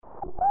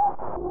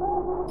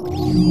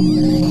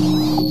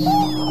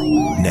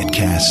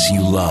Netcasts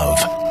you love.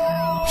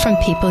 From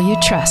people you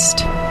trust.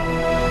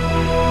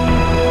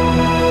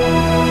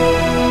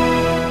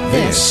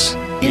 This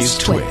is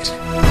Twit.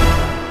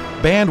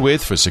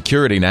 Bandwidth for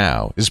Security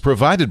Now is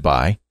provided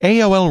by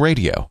AOL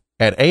Radio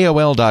at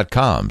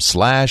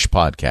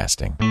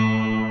AOL.com/podcasting.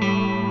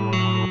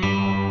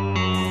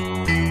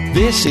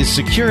 This is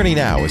Security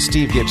Now with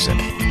Steve Gibson,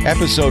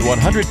 episode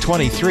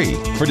 123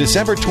 for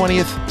December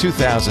 20th,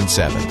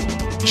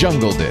 2007.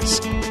 Jungle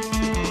Disk.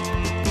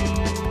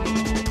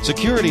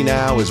 Security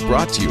Now is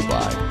brought to you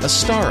by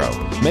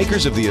Astaro,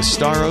 makers of the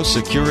Astaro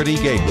Security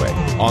Gateway,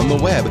 on the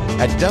web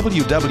at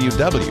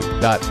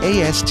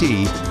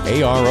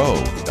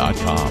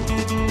www.astaro.com.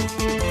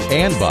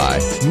 And by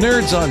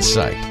Nerds on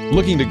Site.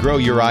 Looking to grow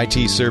your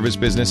IT service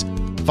business?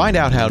 Find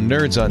out how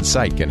Nerds on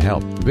Site can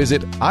help.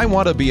 Visit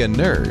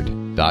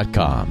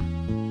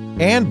iwantobeanerd.com.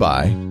 And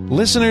by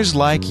listeners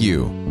like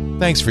you.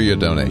 Thanks for your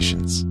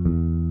donations.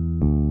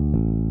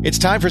 It's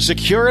time for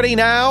Security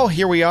Now.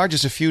 Here we are,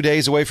 just a few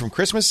days away from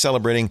Christmas,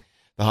 celebrating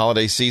the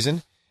holiday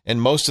season.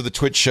 And most of the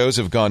Twitch shows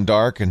have gone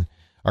dark and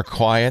are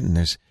quiet. And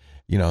there's,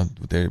 we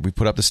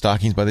put up the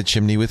stockings by the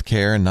chimney with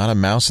care and not a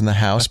mouse in the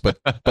house. But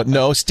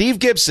no, Steve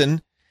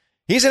Gibson,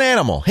 he's an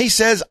animal. He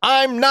says,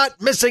 I'm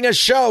not missing a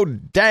show,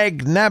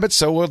 dag nabbit.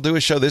 So we'll do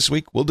a show this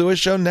week. We'll do a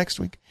show next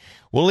week.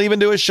 We'll even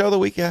do a show the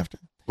week after.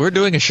 We're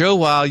doing a show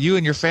while you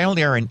and your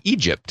family are in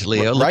Egypt,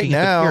 Leo. Right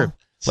now,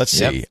 let's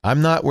see.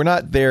 We're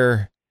not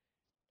there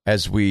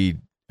as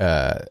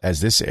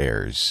this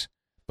airs,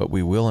 but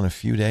we will in a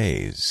few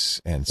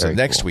daws. And so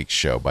next week's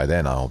show, by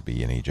then I'll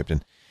be in Egypt.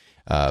 And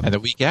the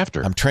week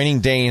after. I'm training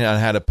Dane on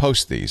how to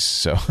post these.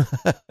 So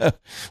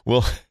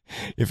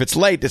if it's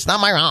late, it's not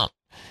my fault.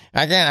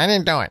 I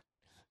didn't do it.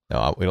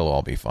 No, it'll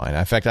all be fine.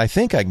 In fact, I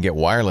think I can get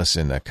wireless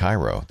in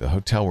Cairo. The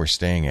hotel we're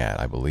staying at,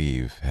 I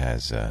believe,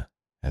 has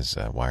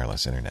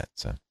wireless internet.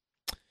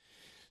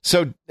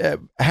 So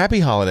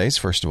happy holidays,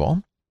 first of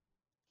all.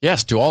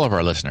 Yes, to all of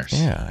our listeners.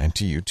 Yeah, and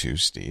to you too,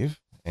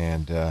 Steve.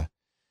 And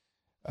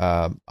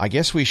I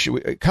guess we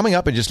should, coming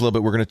up in just a little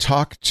bit, we're going to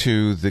talk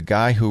to the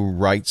guy who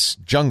writes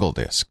Jungle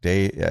Disk.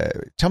 Dave,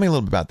 tell me a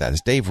little bit about that.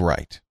 It's Dave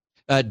Wright.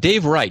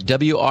 Dave Wright,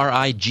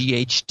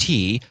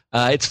 W-R-I-G-H-T.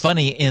 It's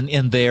funny,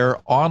 in their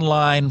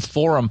online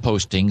forum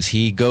postings,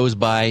 he goes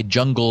by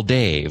Jungle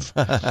Dave.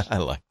 I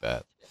like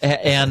that.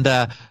 And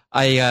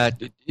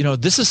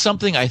this is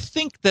something I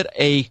think that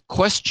a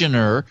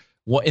questioner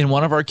in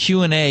one of our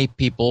Q&A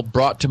people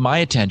brought to my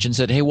attention,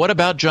 said, hey, what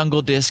about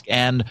Jungle Disk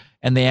and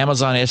the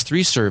Amazon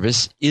S3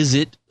 service? Is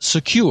it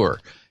secure?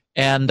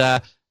 And I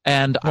took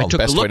a look at it. The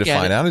best way to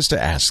find out is to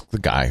ask the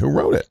guy who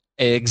wrote it.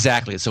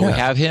 Exactly. So we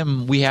have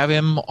him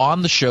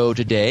on the show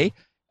today,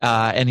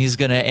 and he's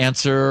going to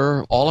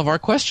answer all of our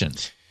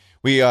questions.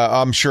 We,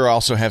 I'm sure,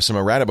 also have some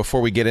errata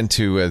before we get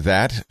into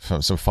that,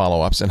 some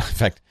follow-ups. And in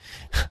fact,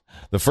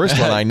 the first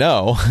one I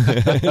know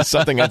is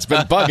something that's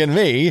been bugging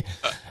me,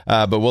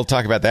 but we'll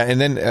talk about that. And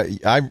then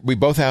we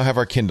both now have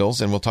our Kindles,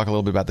 and we'll talk a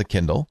little bit about the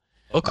Kindle.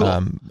 Oh,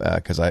 cool.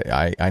 Because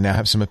I now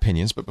have some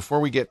opinions. But before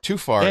we get too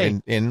far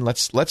in,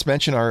 let's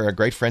mention our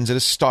great friends at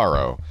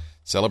Astaro,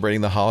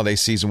 celebrating the holiday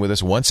season with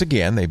us once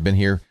again. They've been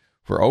here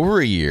for over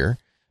a year.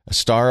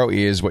 Astaro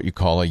is what you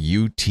call a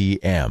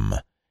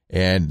UTM,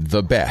 and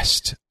the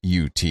best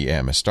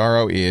UTM.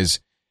 Astaro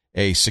is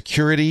a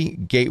security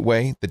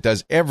gateway that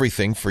does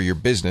everything for your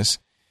business.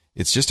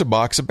 It's just a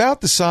box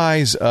about the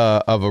size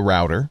of a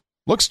router.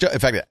 In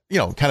fact,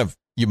 kind of,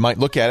 you might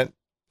look at it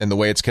and the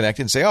way it's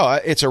connected and say, oh,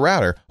 it's a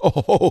router.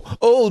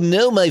 Oh,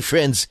 no, my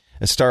friends.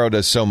 Astaro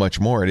does so much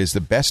more. It is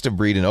the best of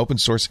breed in open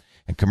source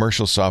and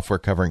commercial software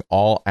covering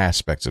all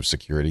aspects of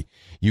security.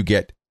 You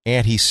get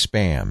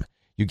anti-spam.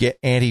 You get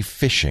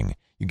anti-phishing.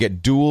 You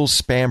get dual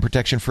spam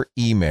protection for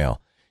email.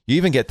 You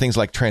even get things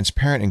like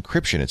transparent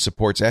encryption. It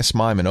supports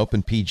SMIME and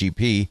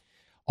OpenPGP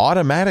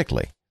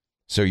automatically.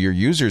 So your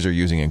users are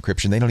using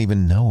encryption. They don't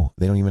even know.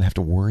 They don't even have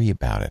to worry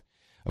about it.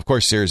 Of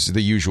course, there's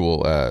the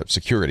usual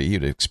security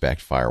you'd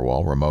expect: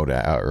 firewall, remote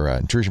or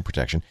intrusion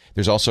protection.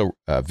 There's also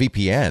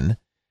VPN,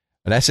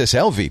 an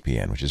SSL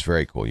VPN, which is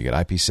very cool. You get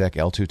IPsec,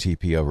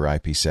 L2TP over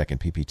IPsec, and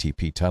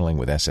PPTP tunneling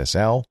with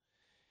SSL.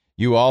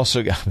 You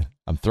also got,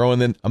 I'm throwing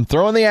the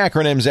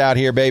acronyms out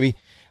here, baby.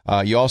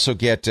 You also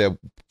get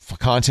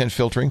content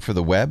filtering for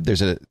the web.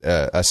 There's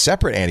a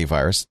separate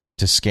antivirus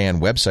to scan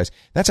websites.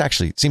 That's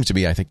actually seems to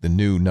be, I think, the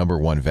new number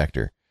one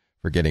vector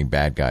for getting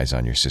bad guys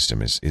on your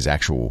system is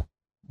actual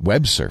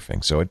web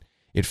surfing. So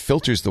it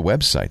filters the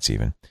websites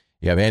even.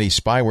 You have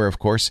anti-spyware, of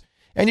course,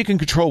 and you can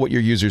control what your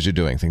users are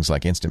doing. Things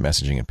like instant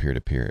messaging and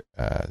peer-to-peer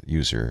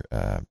user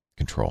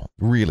control.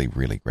 Really,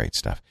 really great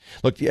stuff.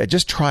 Look,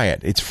 just try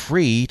it. It's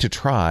free to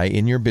try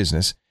in your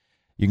business.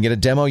 You can get a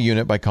demo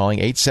unit by calling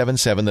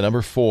 877, the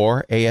number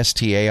 4,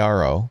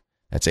 ASTARO.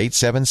 That's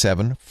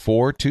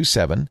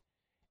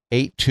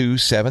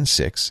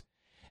 877-427-8276.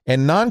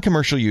 And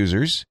non-commercial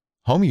users,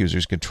 home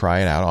users, could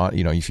try it out on,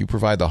 if you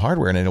provide the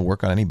hardware, and it'll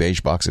work on any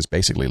beige box. It's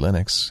basically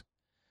Linux.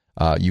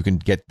 You can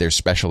get their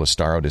special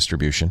Astaro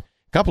distribution.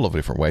 A couple of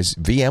different ways.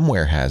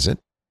 VMware has it.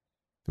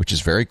 which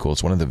is very cool.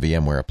 It's one of the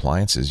VMware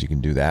appliances. You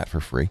can do that for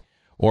free.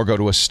 Or go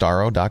to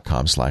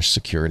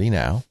astaro.com/security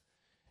now.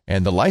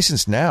 And the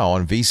license now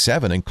on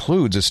V7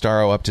 includes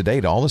Astaro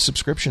Up-to-Date, all the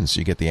subscriptions. So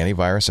you get the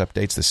antivirus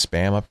updates, the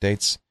spam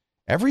updates,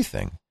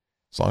 everything,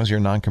 as long as you're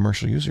a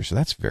non-commercial user. So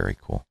that's very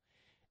cool.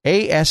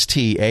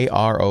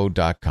 ASTARO.com,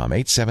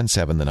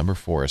 877, the number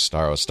 4,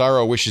 Astaro.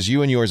 Astaro wishes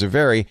you and yours a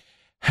very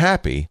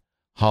happy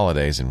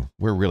holidays, and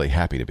we're really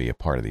happy to be a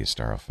part of the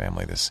Astaro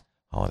family this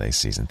holiday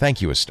season.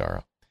 Thank you,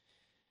 Astaro.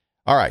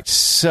 All right,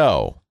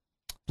 so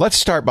let's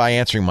start by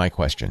answering my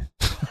question.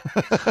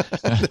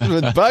 It's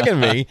been bugging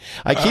me.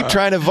 I keep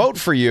trying to vote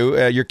for you,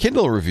 your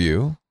Kindle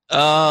review.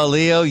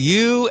 Leo,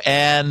 you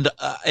and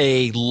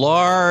a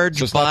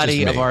large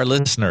body of our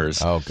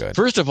listeners. Oh, good.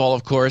 First of all,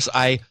 of course,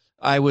 I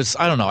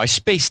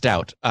spaced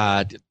out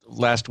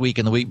last week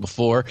and the week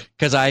before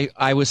because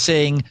I was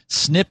saying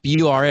snip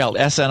URL,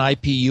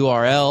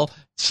 SNIP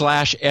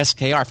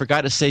URL/SKR. I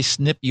forgot to say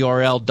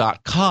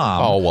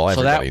snipurl.com. Oh, well,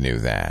 everybody knew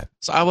that.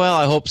 So, well,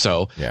 I hope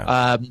so.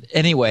 Yeah.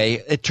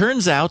 Anyway, it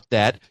turns out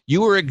that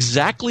you were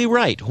exactly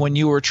right when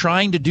you were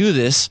trying to do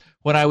this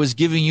when I was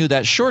giving you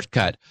that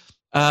shortcut.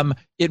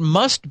 It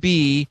must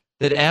be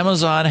that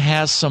Amazon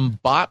has some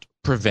bot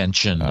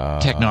prevention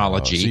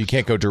technology. So you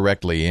can't go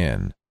directly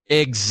in.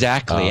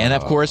 Exactly. And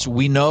of course,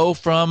 we know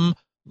from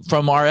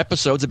our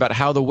episodes about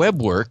how the web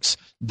works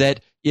that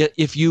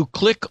if you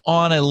click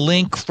on a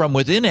link from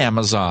within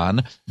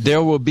Amazon,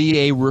 there will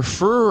be a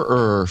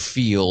referrer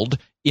field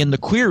in the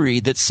query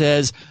that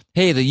says,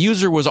 hey, the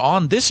user was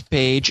on this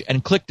page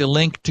and clicked a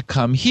link to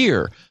come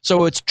here.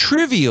 So it's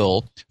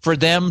trivial for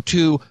them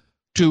to,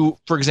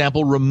 for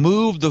example,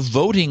 remove the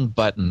voting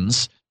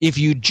buttons if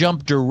you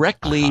jump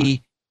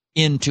directly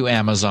into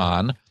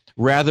Amazon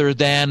rather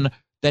than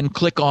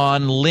click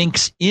on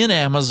links in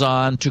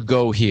Amazon to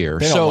go here.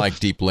 They don't like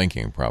deep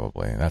linking,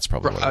 probably. That's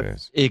probably what it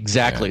is.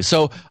 Exactly. Yeah.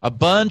 So a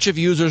bunch of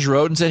users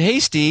wrote and said, hey,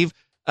 Steve,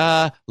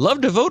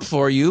 love to vote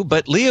for you,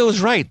 but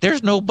Leo's right.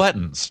 There's no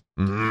buttons.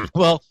 Mm-hmm.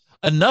 Well,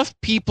 enough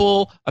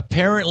people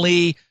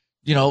apparently,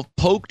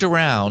 poked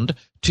around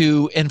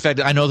to, in fact,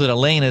 I know that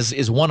Elaine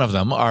is one of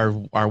them, our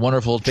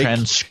wonderful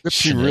transcriptionist.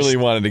 She really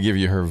wanted to give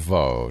you her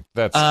vote.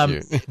 That's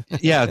cute.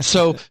 Yeah.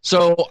 So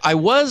I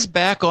was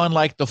back on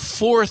like the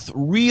 4th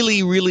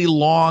really, really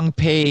long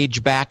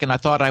page back, and I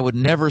thought I would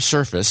never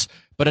surface,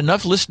 but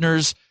enough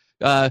listeners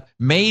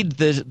made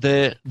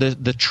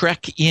the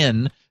trek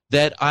in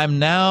that I'm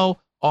now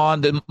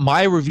on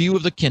my review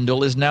of the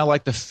Kindle is now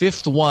like the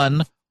 5th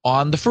one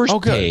on the first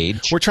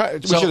page. We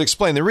should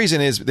explain. The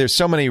reason is there's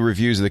so many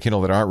reviews of the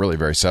Kindle that aren't really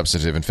very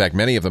substantive. In fact,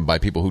 many of them by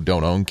people who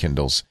don't own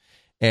Kindles.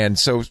 And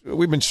so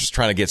we've been just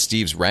trying to get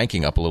Steve's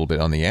ranking up a little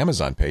bit on the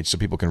Amazon page so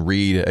people can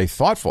read a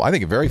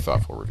very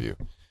thoughtful review.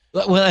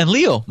 Well, and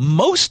Leo,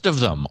 most of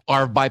them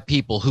are by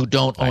people who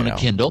don't own a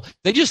Kindle.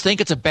 They just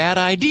think it's a bad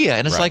idea.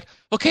 And it's like,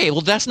 okay,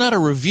 well, that's not a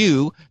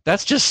review.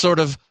 That's just sort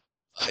of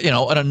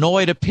an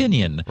annoyed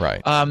opinion.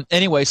 Right.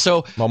 Anyway,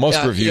 so... Well,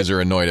 most reviews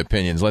are annoyed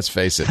opinions, let's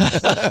face it.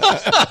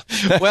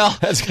 Well,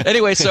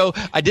 anyway, so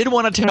I did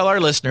want to tell our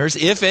listeners,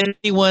 if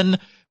anyone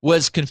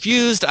was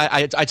confused,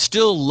 I'd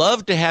still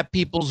love to have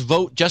people's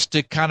vote just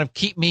to kind of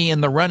keep me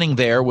in the running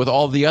there with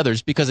all the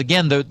others, because,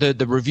 again,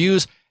 the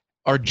reviews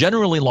are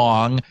generally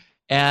long,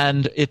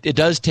 and it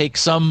does take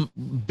some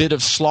bit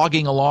of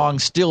slogging along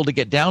still to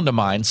get down to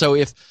mine. So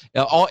if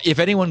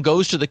anyone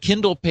goes to the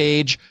Kindle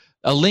page,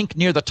 a link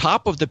near the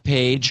top of the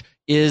page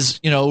is,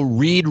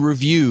 read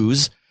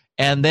reviews.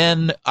 And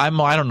then I'm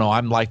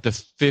like the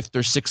 5th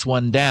or 6th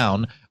one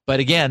down. But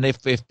again,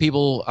 if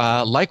people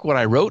like what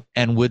I wrote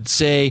and would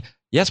say,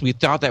 yes, we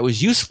thought that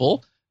was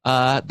useful,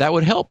 that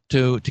would help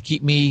to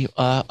keep me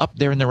up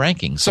there in the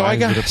rankings. So I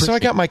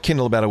got my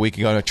Kindle about a week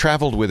ago, and I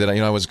traveled with it.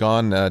 I was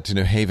gone to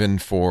New Haven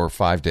for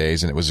 5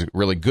 days, and it was a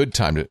really good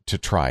time to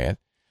try it.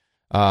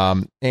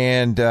 My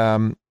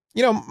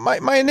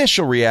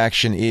initial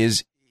reaction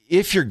is,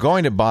 if you're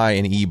going to buy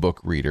an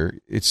ebook reader,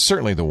 it's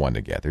certainly the one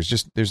to get.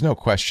 There's no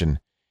question.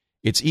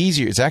 It's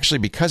easier. It's actually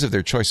because of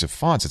their choice of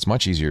fonts, it's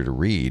much easier to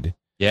read.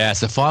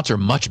 Yes, the fonts are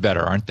much better,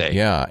 aren't they?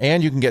 Yeah,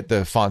 and you can get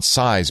the font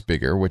size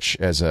bigger, which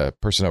as a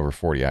person over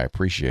 40, I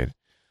appreciate.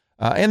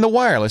 And the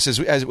wireless,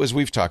 as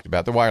we've talked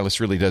about, the wireless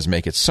really does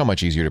make it so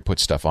much easier to put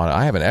stuff on.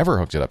 I haven't ever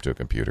hooked it up to a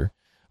computer.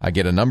 I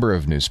get a number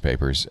of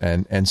newspapers,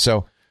 and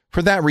so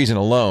for that reason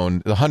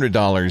alone, the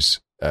 $100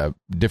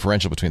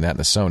 differential between that and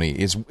the Sony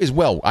is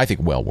I think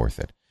well worth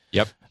it.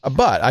 Yep.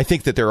 But I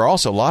think that there are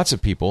also lots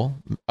of people,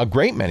 a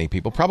great many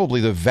people, probably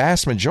the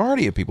vast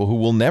majority of people who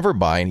will never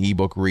buy an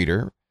ebook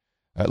reader,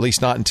 at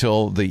least not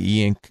until the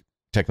e-ink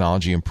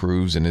technology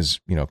improves and is,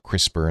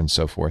 crisper and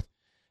so forth.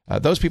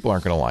 Those people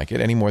aren't going to like it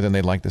any more than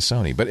they like the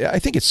Sony. But I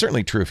think it's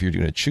certainly true if you're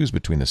going to choose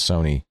between the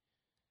Sony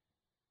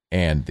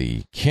and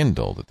the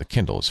Kindle, that the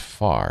Kindle is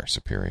far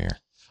superior.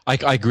 I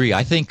agree.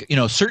 I think,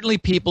 certainly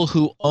people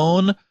who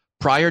own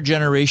prior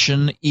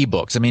generation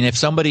ebooks. I mean, if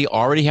somebody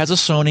already has a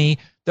Sony,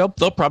 they'll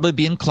probably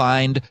be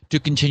inclined to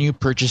continue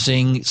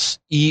purchasing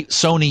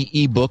Sony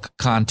ebook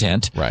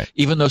content. Right.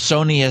 Even though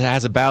Sony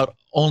has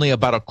only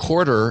about a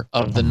quarter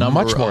of the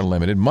number. Much more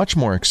limited, much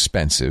more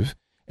expensive.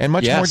 and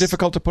much more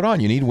difficult to put on.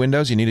 You need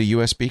Windows. You need a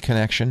USB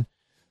connection.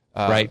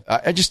 Right.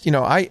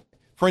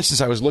 For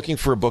instance, I was looking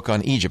for a book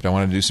on Egypt. I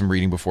wanted to do some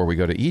reading before we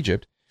go to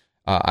Egypt.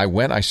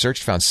 I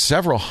searched, found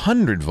several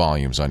hundred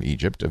volumes on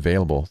Egypt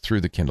available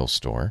through the Kindle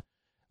store.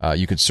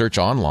 You could search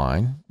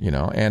online,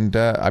 and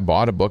I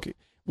bought a book. It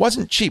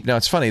wasn't cheap. Now,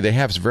 it's funny. They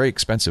have very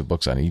expensive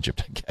books on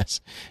Egypt, I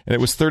guess. And it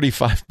was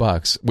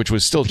 $35, which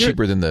was still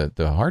cheaper than the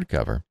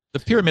hardcover. The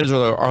pyramids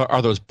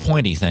are those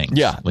pointy things.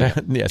 Yeah.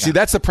 Yeah. See,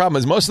 that's the problem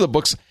is most of the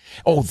books.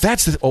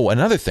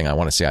 Another thing I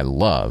want to say I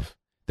love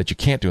that you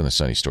can't do in the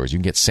Sony stores. You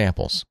can get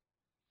samples.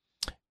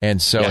 And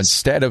so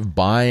instead of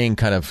buying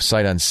kind of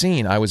sight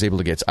unseen, I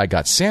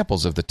got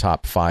samples of the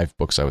top 5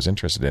 books I was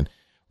interested in.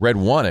 Read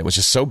one, it was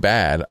just so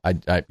bad,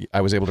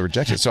 I was able to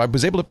reject it. So I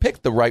was able to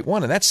pick the right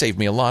one, and that saved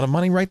me a lot of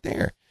money right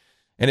there.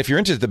 And if you're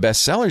into the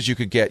bestsellers, you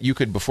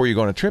could before you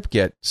go on a trip,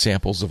 get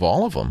samples of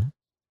all of them,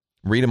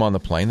 read them on the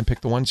plane, and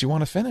pick the ones you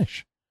want to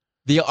finish.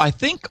 I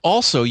think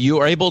also you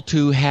are able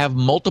to have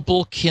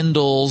multiple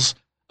Kindles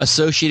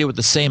associated with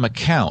the same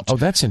account. Oh,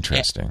 that's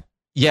interesting.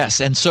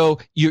 Yes, and so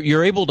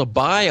you're able to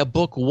buy a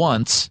book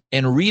once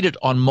and read it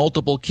on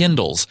multiple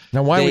Kindles.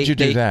 Now, why would you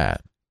do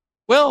that?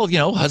 Well,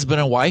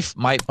 husband and wife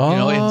might, I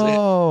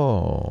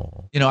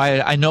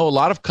know a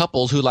lot of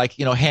couples who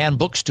hand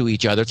books to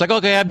each other. It's like,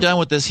 okay, I'm done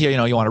with this here.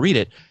 You want to read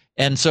it.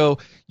 And so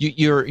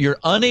you're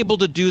unable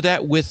to do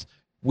that with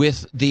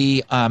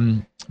the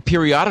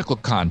periodical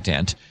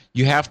content.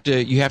 You have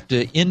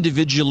to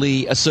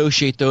individually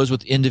associate those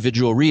with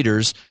individual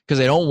readers because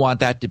they don't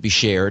want that to be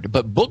shared.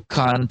 But book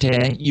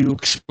content you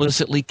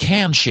explicitly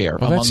can share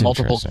among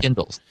multiple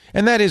Kindles.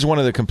 And that is one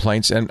of the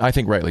complaints, and I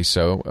think rightly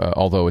so,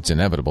 although it's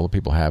inevitable,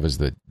 people have is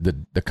the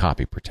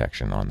copy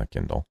protection on the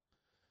Kindle.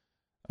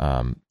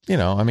 But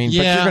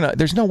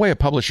there's no way a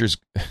publisher's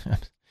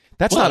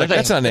that's not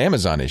an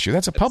Amazon issue.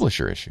 That's a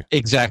publisher issue.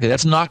 Exactly.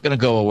 That's not going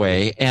to go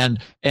away. And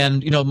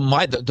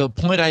the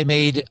point I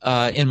made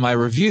in my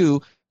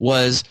review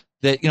was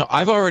that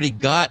I've already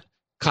got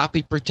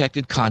copy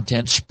protected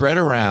content spread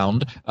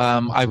around.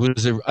 I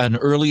was an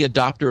early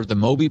adopter of the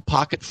Mobi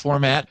Pocket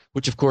format,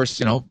 which of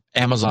course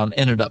Amazon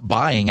ended up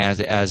buying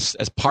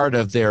as part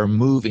of their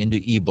move into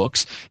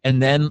ebooks,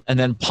 and then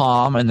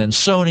Palm, and then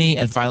Sony,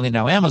 and finally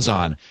now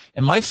Amazon.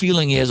 And my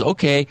feeling is,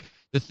 okay,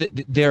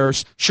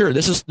 this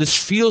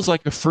feels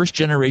like a first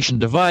generation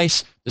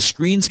device. The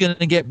screen's going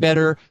to get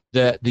better.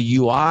 The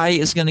UI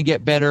is going to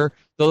get better.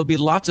 There'll be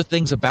lots of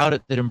things about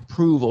it that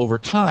improve over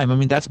time. I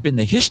mean, that's been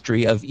the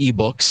history of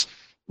ebooks,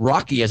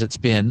 rocky as it's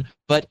been.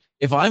 But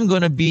if I'm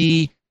going to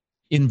be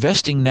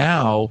investing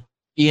now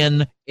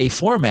in a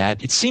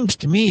format, it seems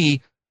to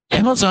me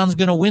Amazon's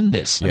going to win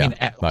this. Yeah, I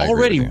mean,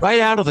 already right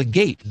out of the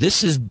gate,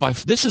 this is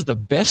the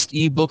best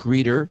ebook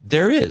reader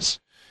there is.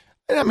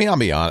 I mean, I'll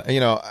be honest.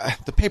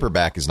 The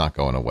paperback is not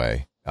going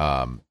away,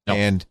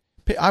 and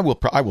I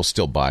will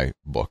still buy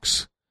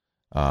books.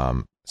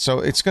 So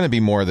it's going to be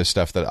more of the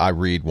stuff that I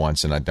read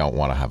once and I don't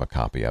want to have a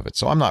copy of it.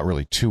 So I'm not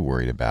really too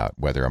worried about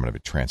whether I'm going to be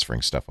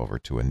transferring stuff over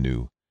to a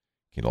new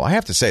Kindle. I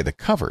have to say the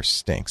cover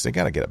stinks. They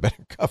got to get a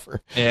better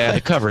cover. Yeah,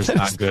 the cover's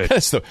not good.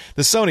 The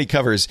Sony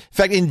covers. In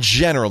fact, in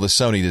general, the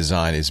Sony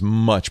design is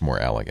much more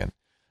elegant,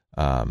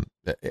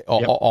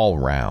 all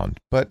round.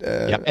 But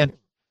and.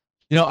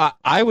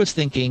 I was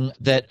thinking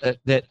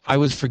that I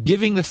was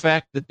forgiving the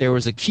fact that there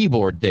was a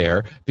keyboard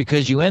there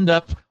because you end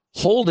up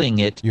holding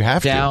it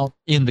down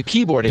in the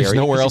keyboard area. There's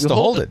nowhere else to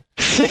hold it.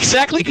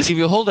 Exactly, because if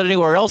you hold it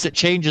anywhere else, it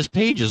changes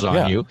pages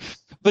on you.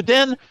 But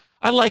then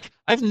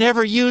I've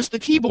never used the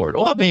keyboard.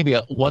 Well, maybe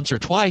once or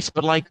twice,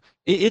 but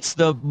it's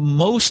the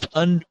most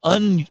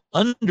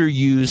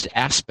underused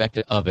aspect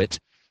of it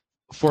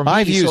for me.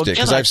 I've used it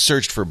because I've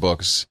searched for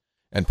books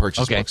and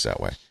purchased books that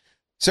way.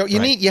 So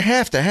you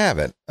have to have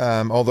it.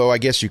 Although I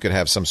guess you could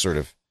have some sort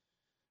of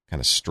kind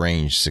of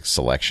strange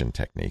selection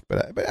technique,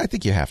 but I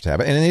think you have to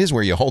have it, and it is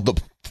where you hold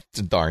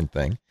the darn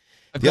thing.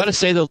 I've got to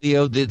say though,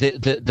 Leo,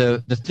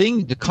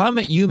 the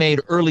comment you made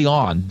early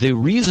on, the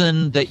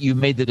reason that you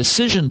made the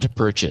decision to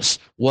purchase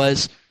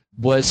was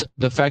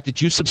the fact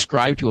that you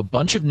subscribe to a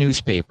bunch of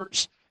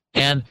newspapers.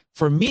 And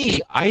for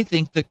me, I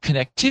think the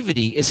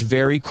connectivity is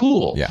very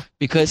cool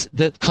because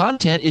the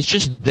content is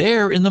just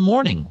there in the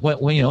morning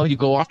when you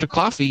go off to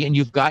coffee and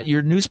you've got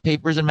your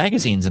newspapers and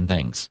magazines and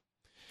things.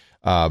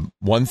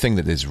 One thing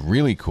that is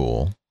really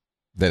cool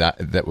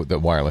that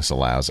wireless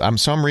allows.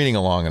 I'm reading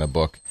along in a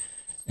book,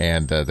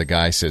 and the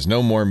guy says,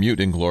 "No more mute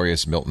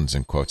inglorious Miltons,"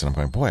 in quotes, and I'm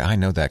going, boy, I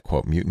know that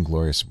quote, mute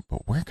inglorious,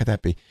 but where could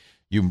that be?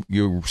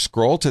 You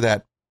scroll to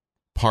that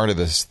part of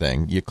this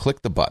thing, you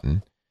click the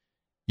button.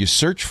 You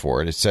search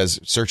for it. It says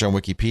search on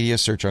Wikipedia,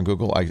 search on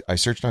Google. I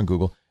searched on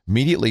Google,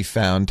 immediately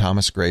found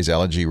Thomas Gray's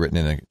elegy written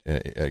in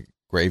a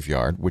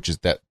graveyard, which is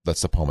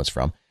that's the poem it's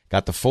from.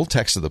 Got the full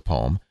text of the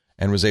poem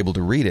and was able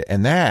to read it.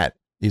 And that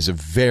is a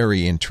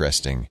very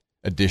interesting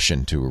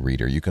addition to a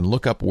reader. You can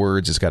look up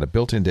words. It's got a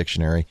built-in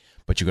dictionary,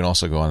 but you can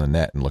also go on the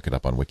net and look it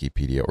up on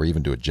Wikipedia or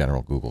even do a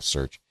general Google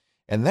search.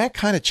 And that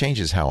kind of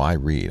changes how I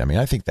read. I mean,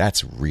 I think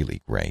that's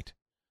really great.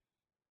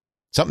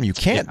 Something you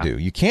can't do.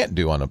 You can't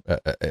do on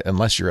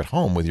unless you're at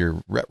home with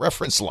your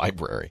reference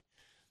library.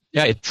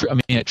 Yeah,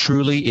 it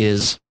truly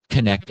is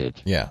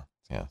connected. Yeah.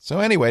 So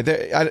anyway,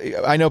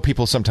 I know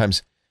people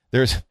sometimes,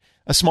 there's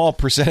a small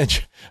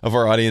percentage of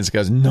our audience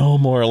goes, no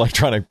more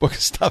electronic book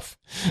stuff.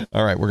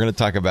 All right, we're going to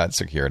talk about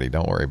security.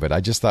 Don't worry. But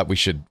I just thought we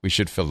should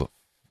finish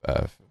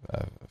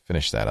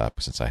that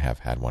up since I have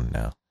had one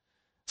now.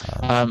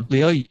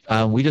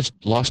 Leo, we just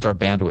lost our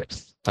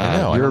bandwidth. I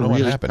know. I don't know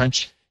what happened. I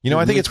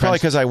think it's probably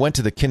because I went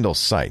to the Kindle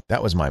site.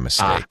 That was my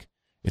mistake.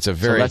 It's a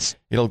very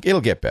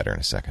it'll get better in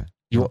a second.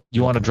 You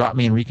want to drop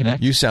me and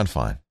reconnect? You sound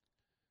fine.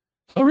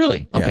 Oh,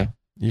 really? Okay. Yeah.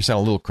 You sound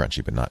a little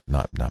crunchy, but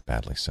not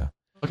badly so.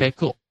 Okay,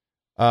 cool.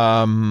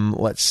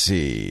 Let's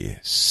see.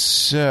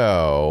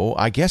 So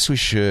I guess we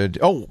should.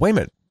 Oh, wait a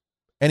minute.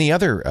 Any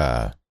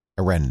other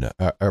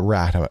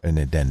errata and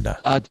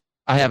addenda?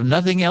 I have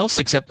nothing else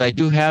except I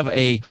do have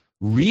a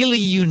really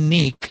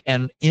unique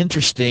and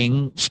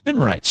interesting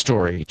SpinRite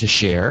story to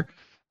share.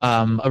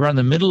 Around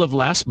the middle of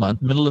last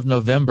month, middle of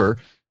November,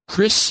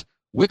 Chris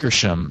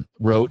Wickersham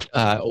wrote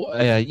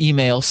an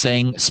email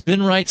saying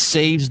SpinRite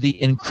saves the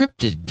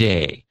encrypted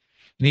day.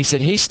 And he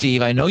said, "Hey,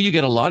 Steve, I know you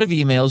get a lot of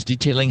emails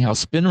detailing how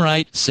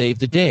SpinRite saved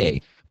the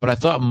day, but I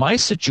thought my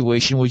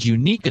situation was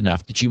unique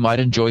enough that you might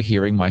enjoy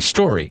hearing my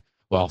story."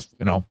 Well,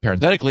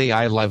 parenthetically,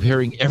 I love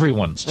hearing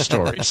everyone's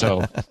story.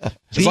 So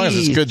as long as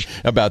it's good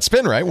about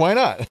SpinRite, why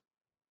not?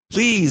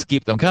 Please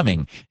keep them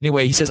coming.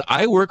 Anyway, he says,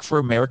 I work for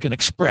American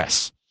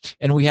Express,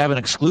 and we have an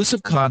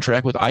exclusive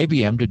contract with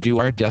IBM to do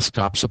our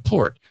desktop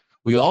support.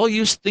 We all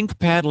use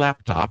ThinkPad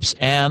laptops,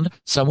 and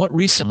somewhat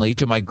recently,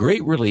 to my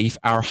great relief,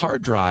 our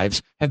hard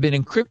drives have been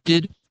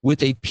encrypted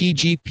with a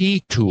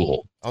PGP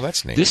tool. Oh,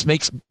 that's neat. This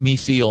makes me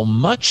feel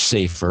much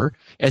safer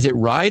as it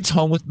rides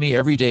home with me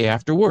every day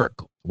after work.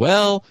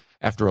 Well,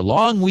 after a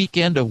long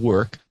weekend of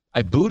work,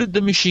 I booted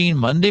the machine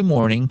Monday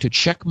morning to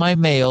check my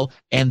mail,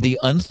 and the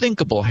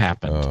unthinkable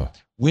happened.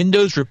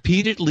 Windows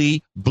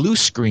repeatedly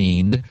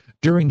blue-screened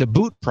during the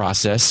boot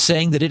process,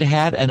 saying that it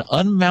had an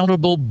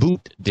unmountable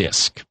boot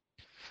disk.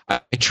 I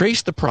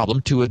traced the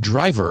problem to a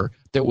driver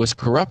that was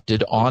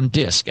corrupted on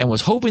disk and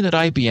was hoping that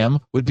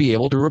IBM would be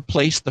able to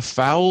replace the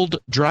fouled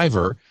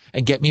driver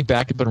and get me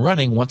back up and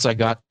running once I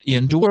got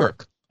into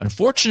work.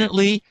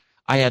 Unfortunately,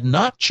 I had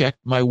not checked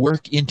my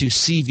work into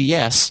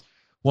CVS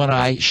when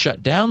I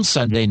shut down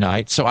Sunday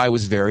night, so I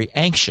was very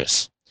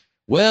anxious.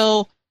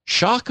 Well,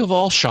 shock of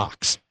all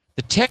shocks,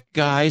 the tech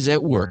guys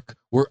at work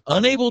were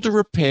unable to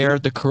repair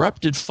the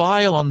corrupted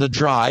file on the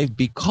drive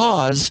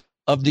because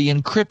of the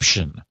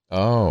encryption.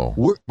 Oh,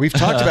 we've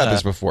talked about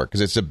this before because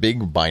it's a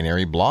big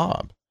binary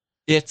blob.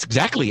 It's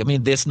exactly.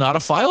 It's not a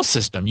file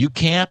system. You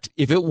can't,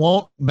 if it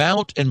won't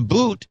mount and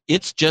boot,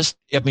 it's just,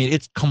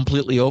 it's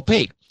completely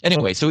opaque.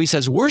 Anyway, so he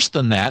says worse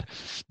than that,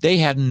 they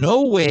had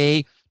no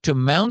way to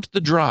mount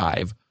the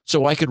drive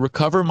so I could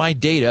recover my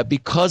data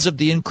because of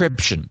the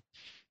encryption.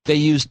 They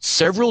used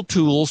several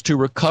tools to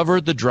recover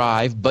the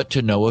drive, but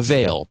to no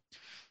avail.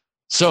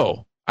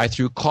 So I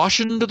threw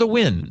caution to the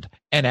wind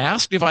and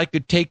asked if I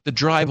could take the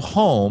drive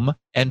home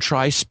and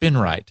try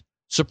SpinRite.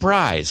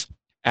 Surprise!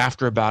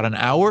 After about an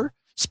hour,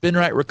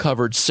 SpinRite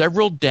recovered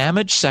several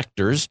damaged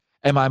sectors,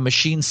 and my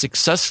machine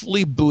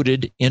successfully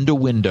booted into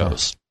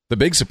Windows. The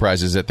big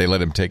surprise is that they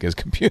let him take his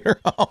computer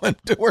home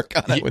and to work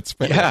on it with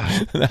SpinRite.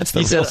 Yeah. That's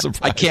the real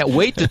surprise. I can't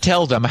wait to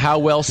tell them how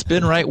well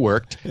SpinRite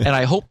worked, and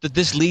I hope that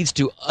this leads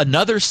to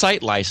another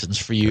site license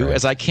for you,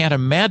 as I can't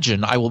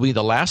imagine I will be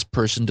the last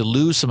person to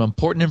lose some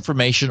important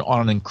information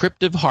on an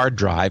encrypted hard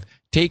drive.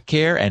 Take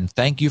care, and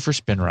thank you for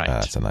SpinRite.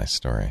 That's a nice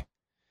story.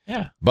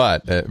 Yeah.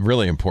 But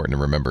really important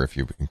to remember if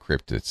you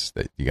encrypt it's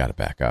that you got to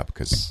back up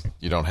because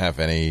you don't have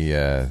any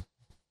you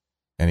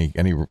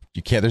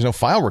can't, there's no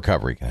file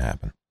recovery can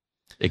happen.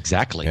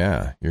 Exactly.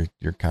 Yeah,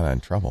 you're kind of in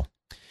trouble.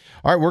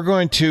 All right, we're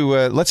going to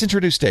let's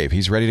introduce Dave.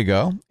 He's ready to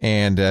go,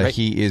 and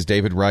he is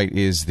David Wright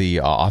is the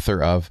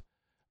author of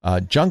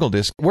Jungle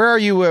Disk. Where are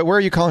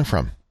you calling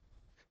from?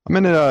 I'm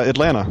in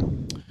Atlanta.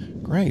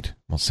 Great.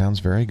 Well, sounds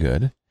very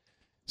good.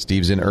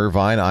 Steve's in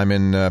Irvine. I'm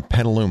in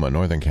Petaluma,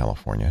 Northern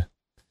California.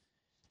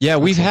 Yeah,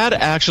 we've had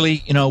actually,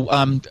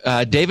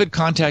 David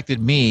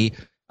contacted me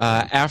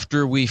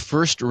after we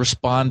first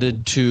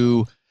responded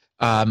to.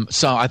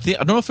 So I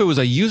don't know if it was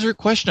a user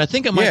question. I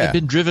think it might have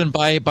been driven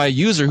by a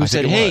user who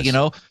said, "Hey,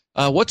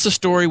 what's the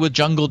story with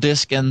Jungle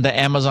Disk and the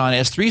Amazon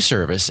S3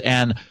 service?"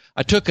 And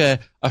I took a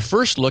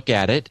first look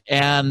at it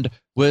and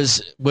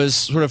was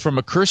sort of from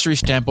a cursory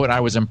standpoint, I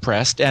was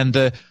impressed. And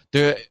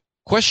the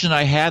question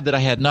I had that I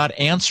had not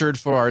answered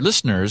for our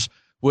listeners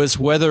was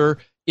whether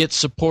it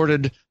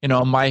supported,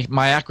 my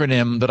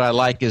acronym that I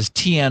like is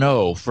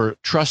TNO for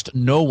Trust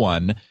No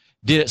One.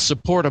 Did it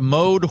support a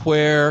mode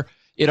where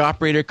it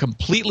operated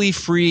completely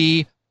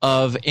free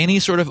of any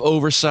sort of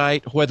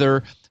oversight,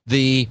 whether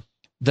the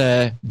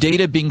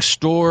data being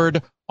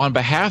stored on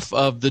behalf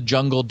of the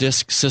Jungle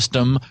Disk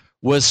system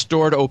was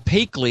stored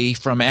opaquely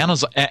from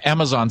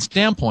Amazon's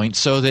standpoint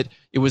so that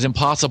it was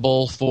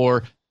impossible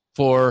for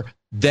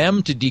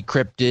them to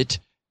decrypt it,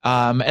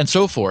 and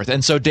so forth.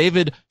 And so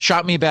David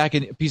shot me back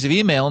a piece of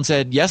email and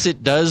said, yes,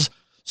 it does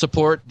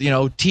support,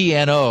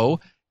 TNO,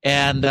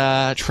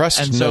 and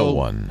trust no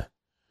one.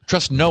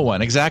 Trust no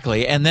one,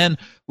 exactly. And then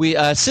we,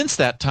 since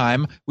that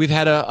time, we've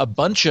had a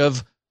bunch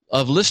of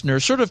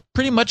listeners, sort of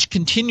pretty much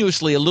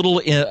continuously, a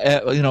little,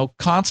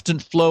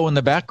 constant flow in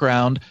the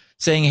background,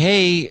 saying,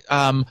 "Hey,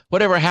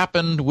 whatever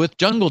happened with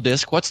Jungle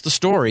Disk? What's the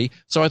story?"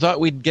 So I thought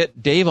we'd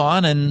get Dave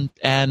on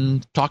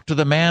and talk to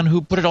the man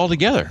who put it all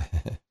together.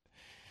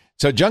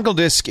 So Jungle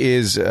Disk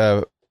is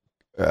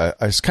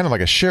it's kind of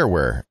like a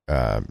shareware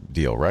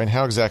deal, right?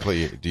 How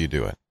exactly do you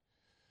do it?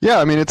 Yeah,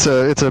 I mean, it's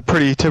a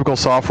pretty typical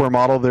software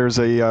model. There's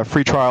a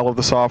free trial of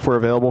the software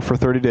available for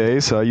 30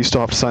 days. You still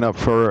have to sign up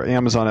for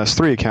Amazon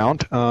S3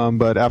 account,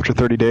 but after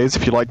 30 days,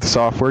 if you like the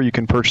software, you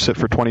can purchase it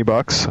for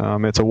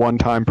 $20. It's a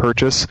one-time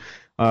purchase.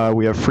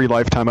 We have free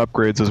lifetime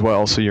upgrades as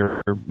well, so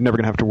you're never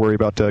going to have to worry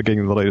about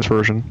getting the latest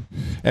version.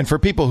 And for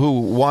people who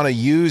want to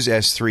use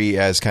S3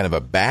 as kind of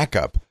a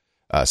backup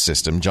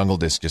system, Jungle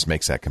Disk just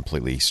makes that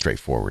completely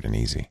straightforward and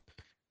easy.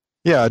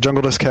 Yeah,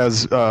 Jungle Disk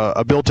has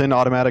a built-in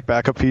automatic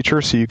backup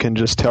feature, so you can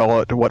just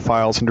tell it what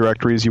files and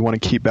directories you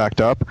want to keep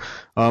backed up.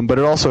 But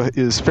it also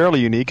is fairly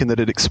unique in that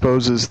it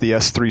exposes the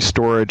S3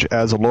 storage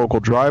as a local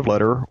drive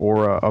letter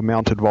or a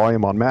mounted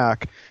volume on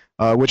Mac,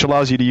 which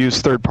allows you to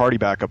use third-party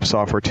backup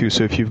software too.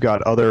 So if you've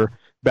got other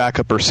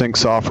backup or sync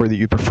software that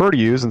you prefer to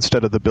use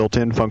instead of the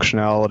built-in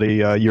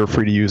functionality, you're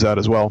free to use that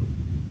as well.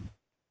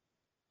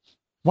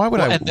 Why would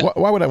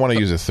I want to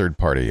use a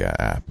third-party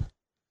app?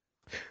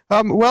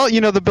 Well,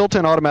 the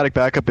built-in automatic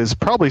backup is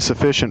probably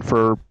sufficient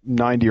for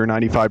 90 or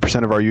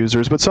 95% of our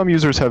users, but some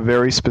users have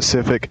very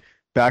specific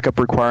backup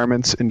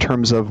requirements in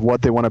terms of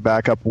what they want to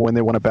back up, when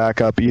they want to back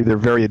up, either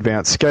very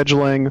advanced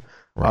scheduling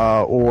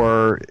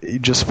or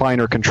just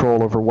finer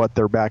control over what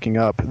they're backing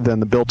up than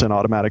the built-in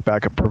automatic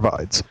backup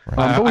provides.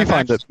 But we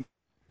find that...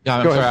 Yeah,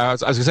 I'm sorry. I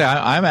was going to say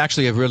I'm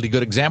actually a really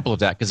good example of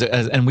that because,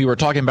 and we were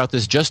talking about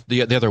this just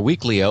the other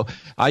week, Leo.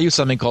 I use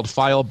something called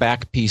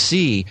FileBack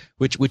PC,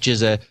 which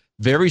is a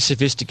very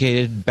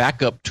sophisticated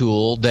backup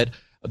tool that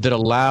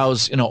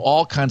allows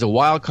all kinds of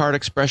wildcard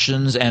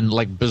expressions and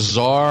like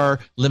bizarre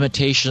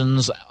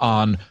limitations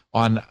on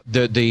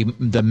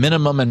the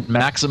minimum and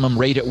maximum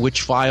rate at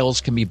which files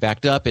can be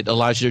backed up. It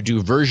allows you to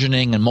do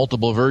versioning and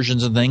multiple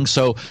versions and things.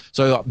 So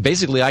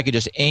basically, I could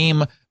just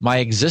aim my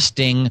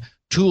existing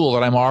tool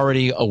that I'm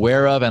already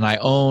aware of and I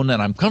own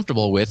and I'm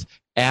comfortable with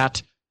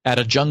at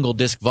a Jungle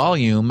Disk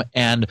volume,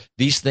 and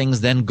these things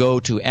then go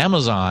to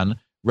Amazon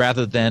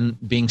rather than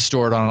being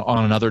stored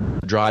on another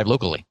drive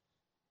locally.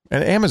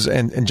 And Amazon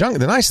and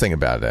the nice thing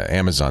about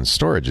Amazon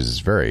storage is it's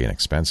very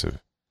inexpensive.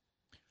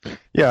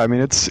 Yeah, I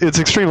mean it's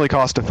extremely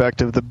cost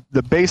effective.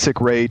 The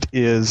basic rate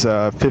is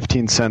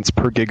 15 cents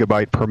per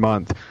gigabyte per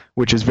month,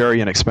 which is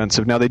very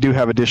inexpensive. Now they do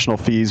have additional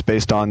fees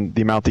based on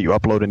the amount that you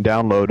upload and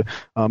download,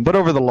 but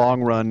over the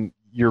long run,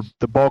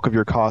 the bulk of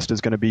your cost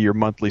is going to be your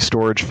monthly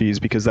storage fees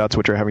because that's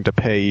what you're having to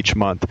pay each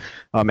month.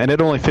 And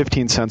at only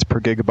 15 cents per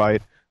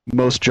gigabyte,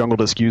 most Jungle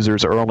Disk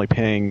users are only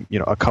paying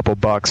a couple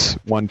bucks,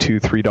 $1, $2,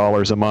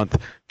 $3 a month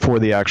for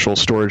the actual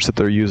storage that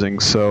they're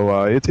using.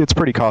 So it's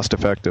pretty cost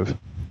effective.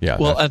 Yeah.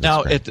 Well,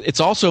 now it's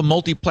also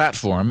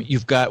multi-platform.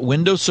 You've got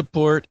Windows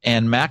support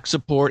and Mac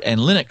support and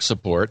Linux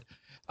support.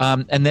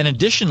 And then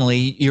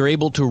additionally, you're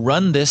able to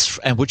run this,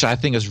 which I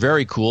think is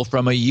very cool,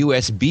 from a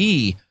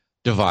USB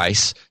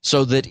device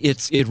so that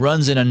it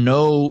runs in a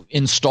no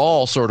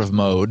install sort of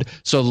mode.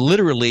 So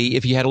literally,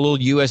 if you had a little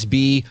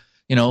USB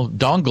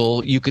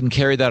dongle, you can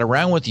carry that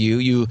around with you.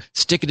 You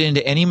stick it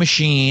into any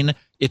machine.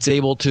 It's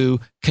able to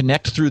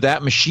connect through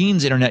that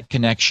machine's internet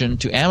connection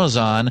to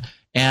Amazon,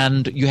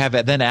 and you have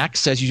then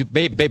access. You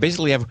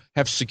basically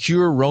have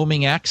secure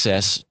roaming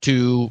access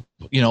to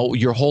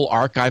your whole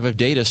archive of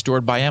data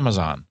stored by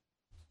Amazon.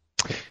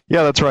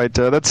 Yeah, that's right.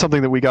 That's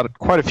something that we got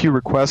quite a few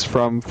requests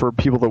for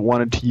people that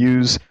wanted to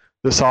use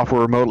the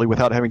software remotely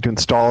without having to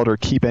install it or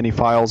keep any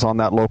files on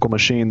that local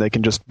machine. They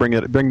can just bring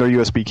their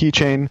USB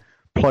keychain,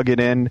 plug it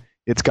in.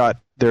 It's got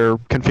their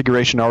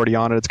configuration already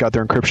on it. It's got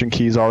their encryption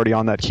keys already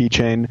on that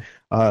keychain.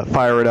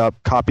 Fire it up,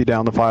 copy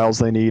down the files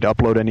they need,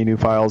 upload any new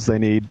files they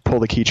need, pull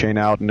the keychain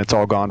out, and it's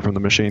all gone from the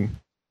machine.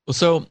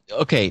 So,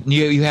 okay,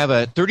 you have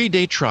a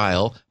 30-day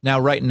trial. Now,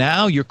 right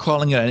now, you're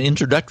calling it an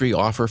introductory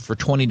offer for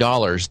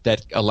 $20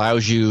 that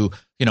allows you,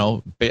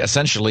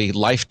 essentially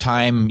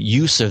lifetime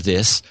use of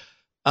this.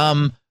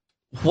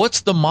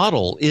 What's the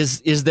model?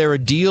 Is there a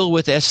deal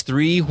with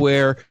S3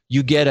 where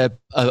you get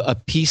a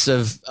piece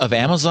of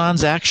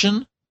Amazon's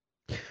action?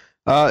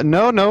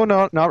 No,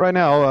 not right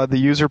now. The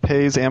user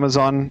pays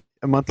Amazon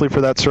monthly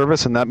for that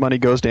service, and that money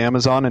goes to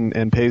Amazon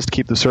and pays to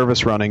keep the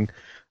service running.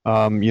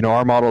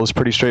 Our model is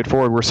pretty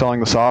straightforward. We're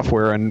selling the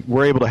software, and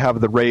we're able to have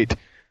the rate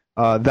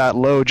that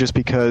low just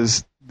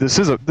because this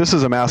is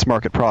a mass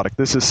market product.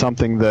 This is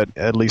something that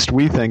at least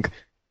we think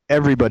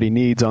everybody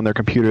needs on their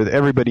computer.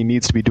 Everybody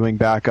needs to be doing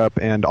backup,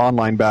 and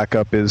online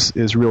backup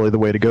is really the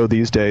way to go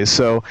these days.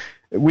 So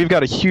we've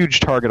got a huge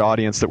target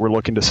audience that we're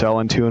looking to sell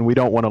into, and we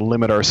don't want to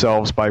limit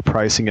ourselves by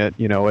pricing it,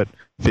 at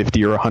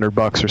 $50 or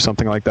 $100 or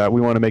something like that. We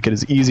want to make it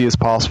as easy as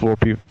possible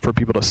for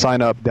people to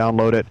sign up,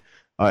 download it,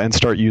 and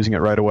start using it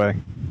right away.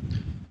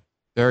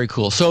 Very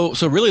cool. So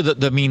really,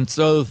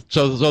 so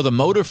the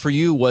motive for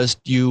you was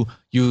you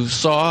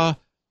saw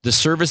the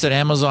service that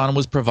Amazon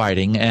was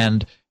providing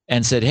and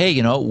said,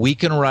 hey, we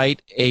can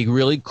write a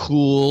really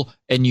cool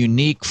and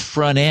unique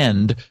front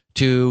end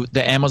to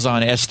the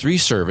Amazon S3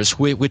 service,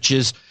 which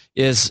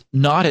is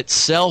not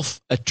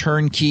itself a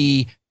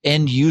turnkey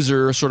end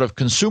user sort of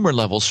consumer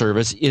level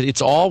service.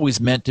 It's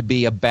always meant to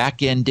be a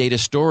back end data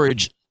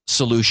storage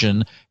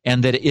solution,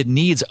 and that it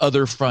needs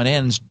other front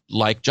ends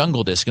like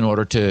Jungle Disk in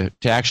order to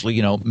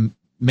actually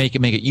make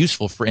it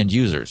useful for end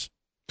users.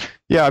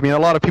 Yeah, I mean, a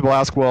lot of people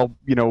ask, well,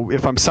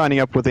 if I'm signing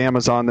up with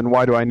Amazon, then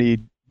why do I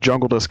need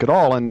Jungle Disk at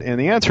all? And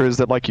the answer is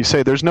that, like you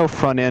say, there's no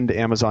front end to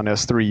Amazon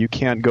S3. You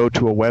can't go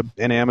to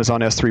an Amazon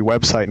S3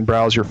 website and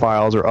browse your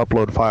files or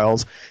upload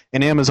files,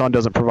 and Amazon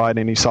doesn't provide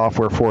any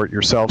software for it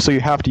yourself. So you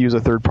have to use a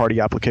third-party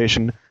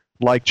application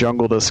like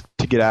Jungle Disk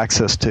to get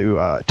access to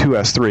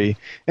S3.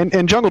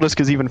 And Jungle Disk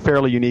is even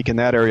fairly unique in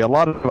that area. A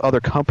lot of other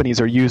companies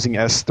are using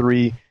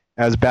S3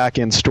 as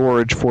back-end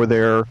storage for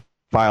their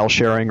file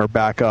sharing or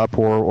backup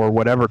or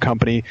whatever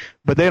company,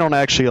 but they don't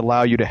actually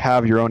allow you to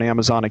have your own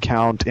Amazon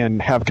account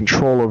and have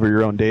control over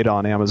your own data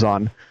on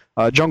Amazon.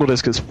 Jungle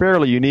Disk is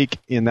fairly unique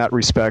in that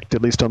respect,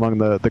 at least among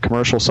the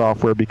commercial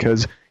software,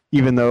 because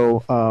even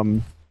though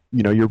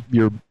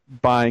you're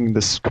buying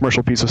this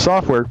commercial piece of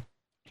software,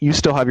 you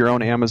still have your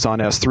own Amazon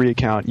S3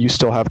 account. You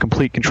still have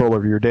complete control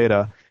over your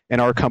data, and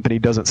our company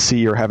doesn't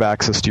see or have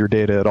access to your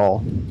data at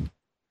all.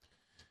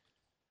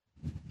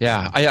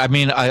 Yeah,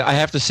 I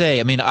have to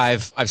say,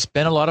 I've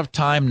spent a lot of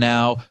time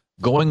now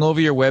going over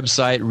your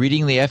website,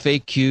 reading the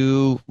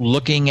FAQ,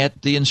 looking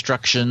at the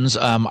instructions.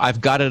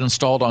 I've got it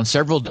installed on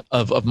several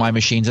of my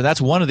machines, and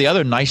that's one of the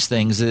other nice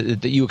things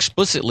that you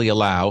explicitly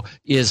allow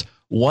is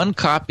one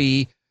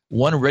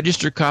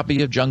registered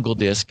copy of Jungle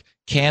Disk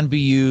can be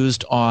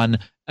used on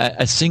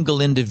a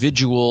single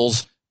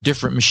individual's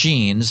different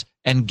machines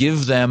and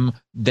give them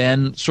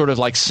then sort of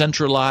like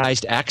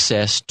centralized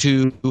access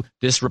to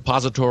this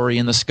repository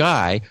in the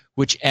sky,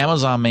 which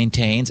Amazon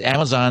maintains.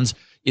 Amazon's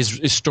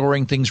is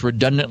storing things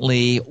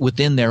redundantly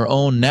within their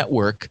own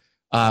network,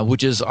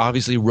 which is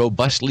obviously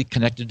robustly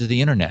connected to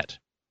the internet.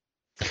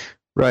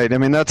 Right. I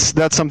mean, that's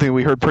something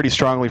we heard pretty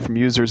strongly from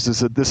users,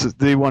 is that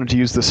they wanted to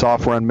use the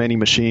software on many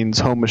machines,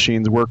 home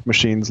machines, work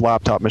machines,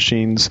 laptop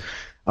machines.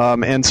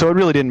 And so it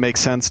really didn't make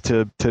sense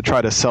to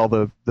try to sell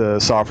the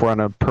software on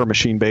a per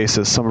machine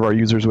basis. Some of our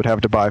users would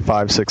have to buy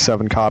 5, 6,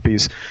 7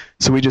 copies.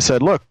 So we just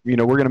said, look, we're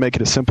going to make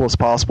it as simple as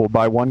possible.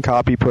 Buy one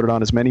copy, put it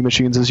on as many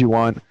machines as you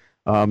want.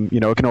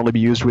 It can only be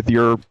used with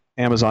your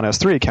Amazon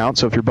S3 account.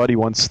 So if your buddy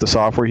wants the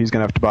software, he's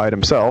going to have to buy it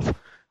himself.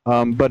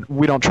 But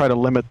we don't try to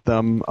limit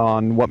them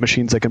on what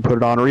machines they can put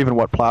it on, or even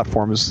what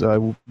platforms.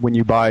 When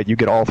you buy it, you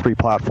get all 3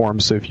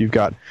 platforms. So if you've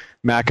got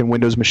Mac and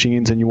Windows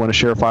machines and you want to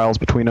share files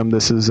between them,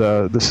 this is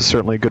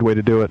certainly a good way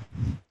to do it.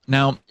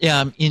 Now,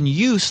 in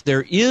use,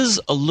 there is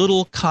a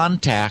little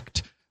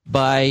contact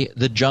by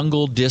the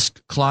Jungle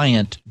Disk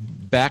client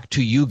back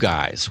to you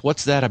guys.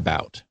 What's that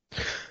about?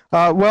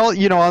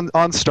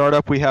 On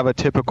startup, we have a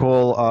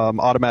typical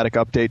automatic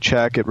update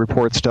check. It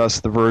reports to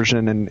us the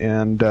version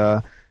and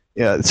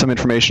some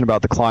information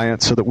about the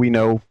client so that we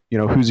know,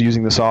 who's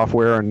using the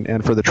software,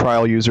 and for the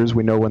trial users,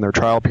 we know when their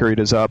trial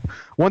period is up.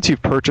 Once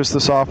you've purchased the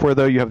software,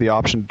 though, you have the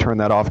option to turn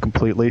that off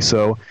completely.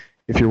 So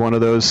if you're one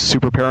of those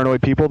super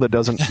paranoid people that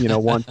doesn't,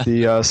 want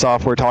the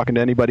software talking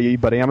to anybody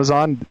but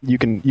Amazon, you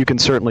can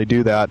certainly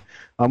do that.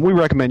 We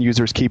recommend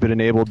users keep it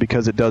enabled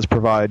because it does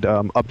provide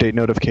update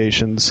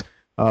notifications,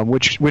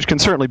 which can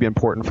certainly be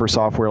important for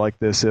software like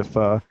this. If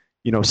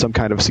some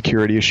kind of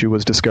security issue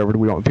was discovered,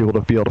 we want people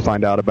to be able to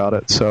find out about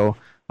it. So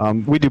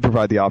we do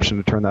provide the option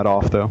to turn that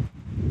off, though.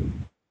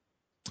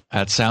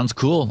 That sounds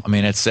cool. I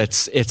mean, it's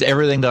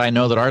everything that I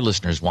know that our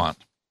listeners want.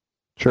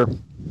 Sure.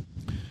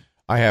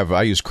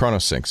 I use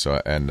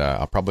ChronoSync, and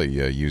I'll probably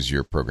use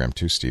your program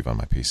too, Steve, on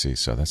my PC.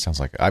 So that sounds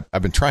like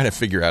I've been trying to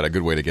figure out a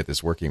good way to get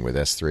this working with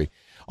S3.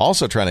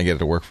 Also trying to get it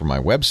to work for my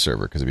web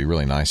server, because it'd be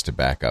really nice to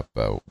back up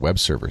web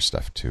server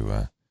stuff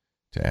to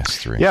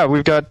S3. Yeah,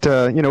 we've got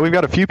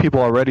a few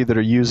people already that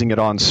are using it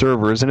on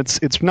servers, and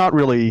it's not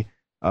really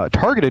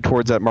targeted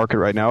towards that market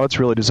right now. It's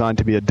really designed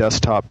to be a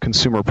desktop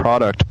consumer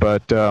product,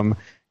 but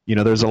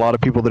there's a lot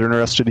of people that are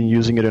interested in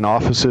using it in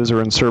offices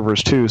or in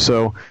servers too.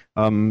 So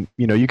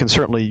you can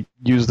certainly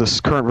use this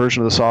current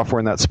version of the software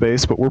in that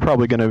space, but we're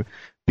probably going to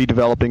be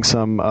developing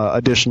some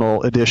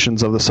additional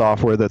editions of the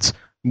software that's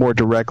more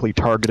directly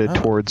targeted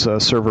towards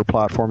server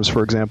platforms,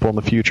 for example, in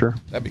the future.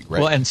 That'd be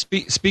great. Well, and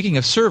speaking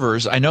of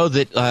servers, I know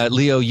that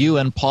Leo, you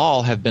and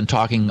Paul have been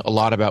talking a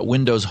lot about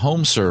Windows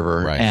Home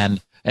Server, right.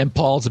 And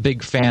Paul's a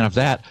big fan of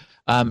that.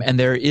 And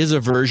there is a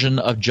version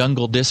of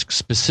Jungle Disk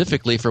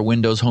specifically for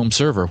Windows Home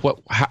Server.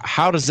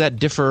 How does that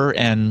differ,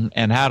 and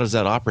how does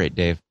that operate,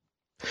 Dave?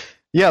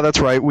 Yeah, that's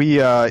right.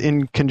 We,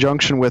 in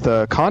conjunction with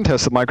a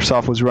contest that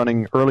Microsoft was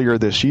running earlier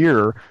this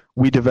year,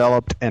 we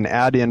developed an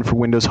add-in for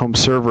Windows Home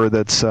Server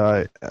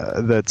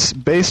that's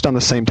based on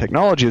the same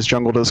technology as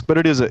Jungle Disk, but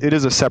it is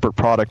a separate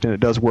product and it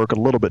does work a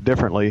little bit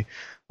differently.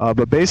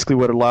 But basically,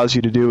 what it allows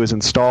you to do is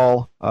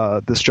install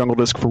this Jungle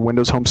Disk for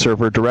Windows Home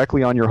Server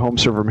directly on your home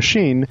server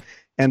machine,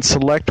 and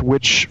select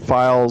which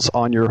files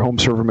on your home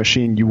server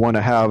machine you want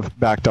to have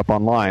backed up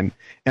online.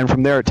 And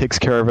from there, it takes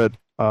care of it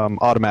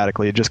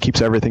automatically. It just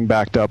keeps everything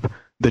backed up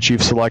that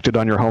you've selected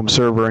on your home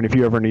server. And if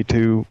you ever need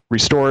to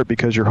restore it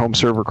because your home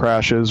server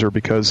crashes or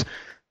because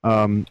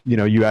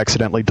you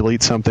accidentally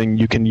delete something,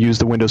 you can use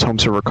the Windows Home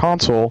Server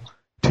console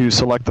to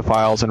select the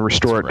files and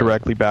restore it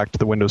directly back to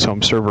the Windows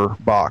Home Server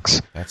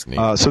box. That's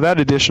neat. So that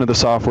edition of the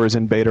software is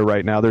in beta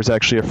right now. There's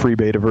actually a free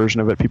beta version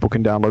of it people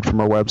can download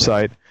from our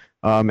website.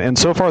 And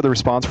so far, the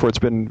response for it's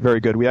been very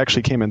good. We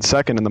actually came in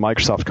second in the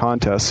Microsoft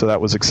contest, so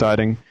that was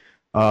exciting.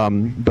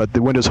 But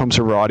the Windows Home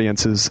Server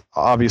audience is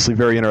obviously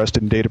very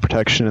interested in data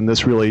protection, and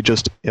this really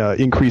just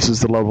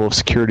increases the level of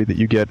security that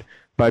you get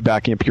by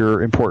backing up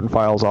your important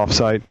files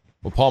offsite.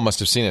 Well, Paul must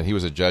have seen it. He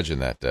was a judge in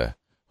that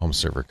home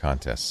server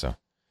contest, so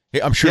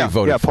I'm sure he voted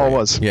for you. Yeah, Paul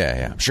was.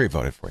 Yeah, I'm sure he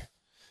voted for you.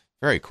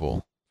 Very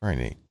cool. Very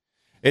neat.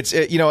 It's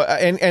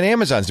and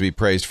Amazon's to be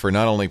praised for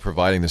not only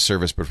providing the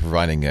service but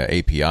providing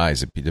APIs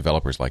that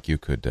developers like you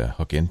could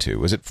hook into.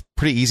 Was it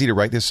pretty easy to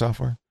write this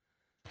software?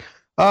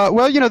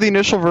 Well, the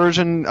initial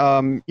version,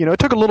 it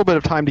took a little bit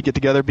of time to get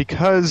together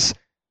because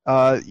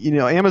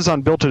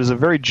Amazon built it as a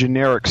very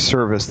generic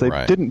service. They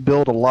didn't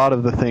build a lot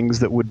of the things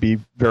that would be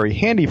very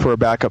handy for a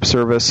backup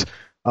service,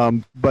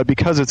 but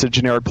because it's a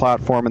generic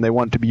platform and they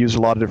want it to be used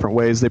a lot of different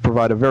ways, they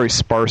provide a very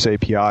sparse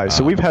API.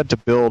 So we've had to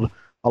build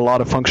a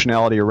lot of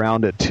functionality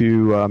around it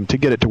to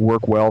get it to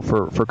work well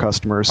for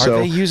customers. Are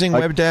they using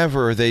WebDAV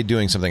or are they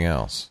doing something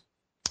else?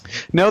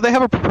 No, they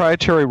have a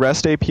proprietary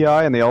REST API,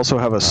 and they also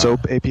have a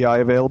SOAP API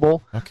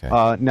available. Okay.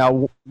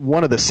 Now,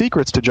 one of the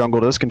secrets to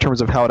Jungle Disk in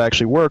terms of how it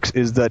actually works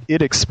is that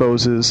it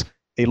exposes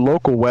a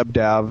local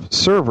WebDAV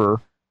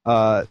server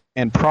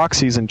and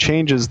proxies and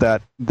changes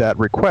that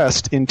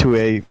request into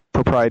a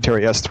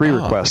proprietary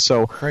S3 request.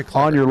 So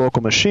on your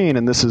local machine,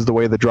 and this is the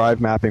way the drive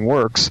mapping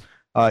works,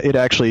 it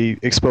actually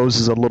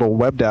exposes a little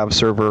WebDAV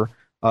server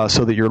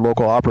so that your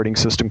local operating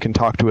system can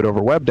talk to it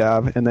over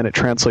WebDAV, and then it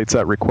translates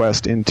that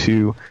request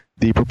into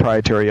the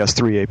proprietary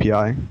S3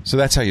 API. So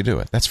that's how you do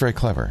it. That's very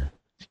clever.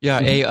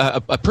 Yeah,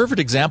 a perfect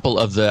example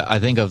of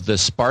the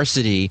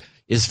sparsity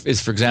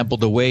is, for example,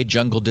 the way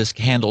Jungle Disk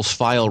handles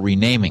file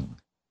renaming.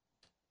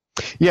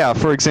 Yeah,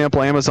 for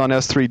example, Amazon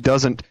S3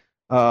 doesn't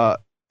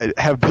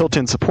have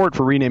built-in support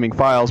for renaming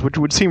files, which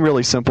would seem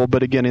really simple,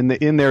 but again,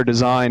 in their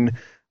design,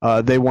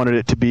 they wanted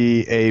it to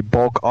be a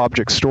bulk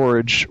object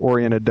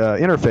storage-oriented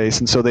interface,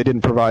 and so they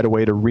didn't provide a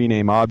way to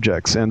rename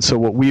objects. And so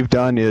what we've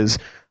done is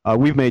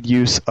we've made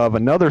use of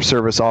another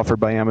service offered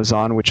by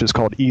Amazon, which is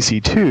called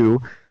EC2,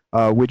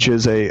 which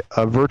is a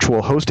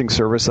virtual hosting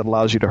service that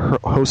allows you to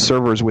host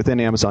servers within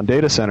Amazon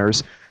data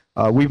centers.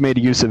 We've made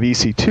use of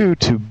EC2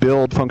 to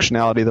build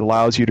functionality that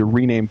allows you to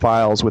rename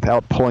files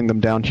without pulling them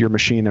down to your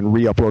machine and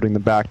re-uploading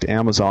them back to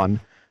Amazon.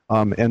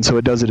 And so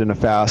it does it in a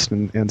fast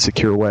and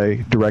secure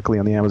way directly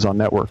on the Amazon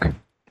network.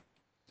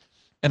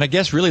 And I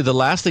guess really the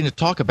last thing to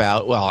talk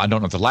about, well, I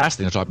don't know if the last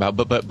thing to talk about,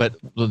 but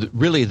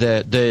really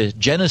the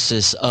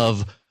genesis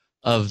of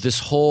this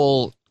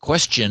whole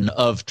question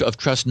of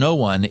trust no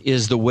one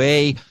is the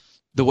way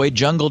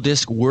Jungle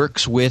Disk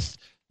works with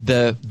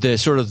the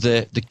sort of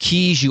the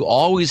keys you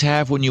always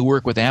have when you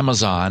work with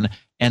Amazon,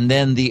 and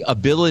then the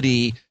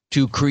ability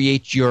to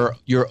create your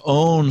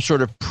own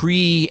sort of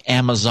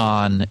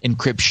pre-Amazon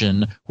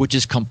encryption, which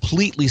is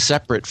completely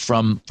separate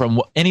from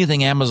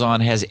anything Amazon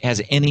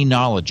has any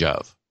knowledge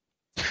of.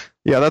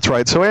 Yeah, that's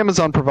right. So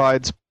Amazon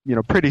provides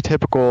pretty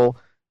typical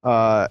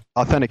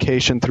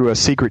authentication through a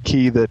secret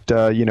key that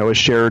is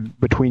shared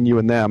between you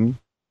and them,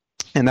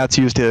 and that's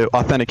used to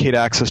authenticate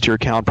access to your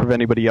account, prevent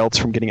anybody else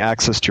from getting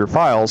access to your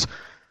files.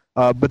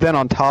 But then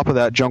on top of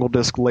that, Jungle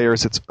Disk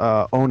layers its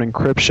own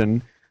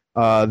encryption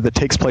that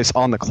takes place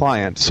on the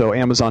client. So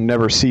Amazon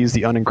never sees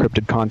the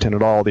unencrypted content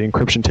at all. The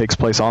encryption takes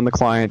place on the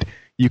client.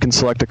 You can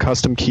select a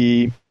custom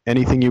key,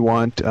 anything you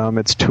want.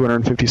 It's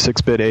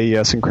 256-bit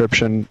AES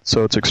encryption,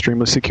 so it's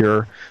extremely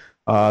secure.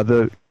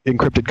 The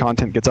encrypted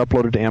content gets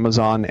uploaded to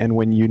Amazon, and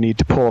when you need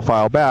to pull a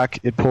file back,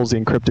 it pulls the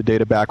encrypted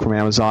data back from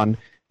Amazon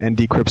and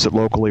decrypts it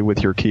locally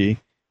with your key.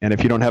 And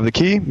if you don't have the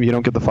key, you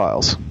don't get the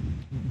files.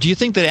 Do you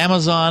think that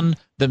Amazon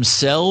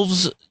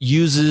themselves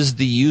uses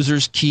the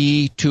user's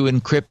key to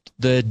encrypt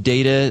the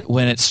data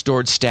when it's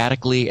stored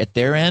statically at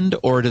their end,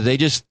 or do they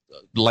just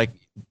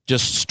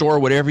store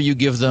whatever you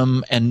give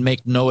them and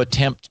make no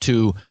attempt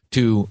to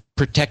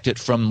protect it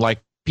from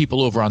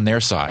people over on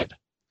their side?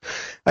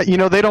 They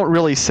don't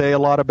really say a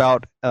lot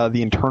about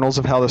the internals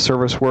of how the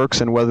service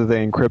works and whether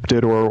they encrypt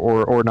it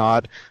or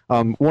not.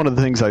 One of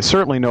the things I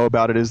certainly know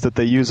about it is that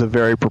they use a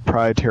very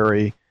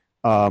proprietary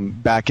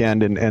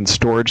back-end and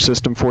storage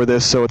system for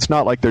this, so it's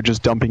not like they're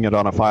just dumping it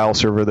on a file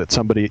server that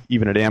somebody,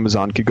 even at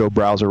Amazon, could go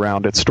browse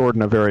around. It's stored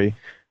in a very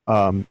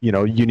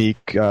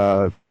unique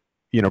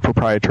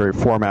proprietary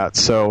format.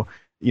 So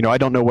I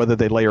don't know whether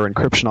they layer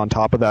encryption on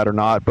top of that or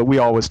not, but we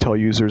always tell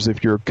users,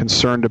 if you're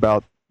concerned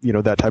about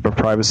that type of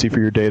privacy for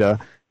your data,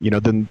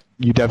 then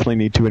you definitely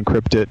need to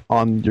encrypt it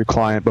on your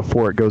client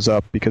before it goes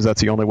up, because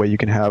that's the only way you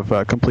can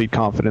have complete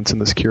confidence in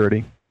the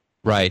security.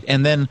 Right,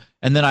 and then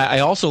I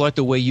also like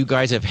the way you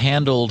guys have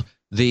handled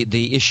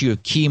the issue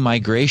of key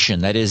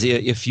migration. That is,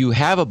 if you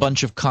have a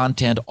bunch of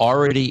content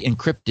already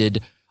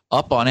encrypted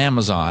up on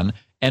Amazon,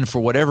 and for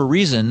whatever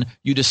reason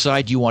you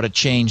decide you want to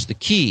change the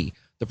key,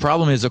 the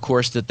problem is, of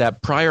course,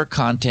 that prior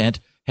content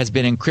has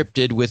been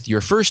encrypted with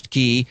your first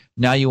key.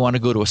 Now you want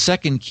to go to a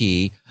second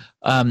key.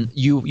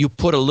 You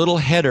put a little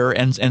header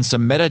and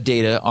some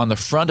metadata on the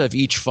front of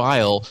each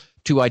file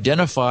to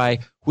identify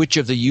which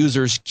of the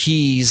user's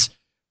keys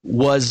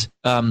was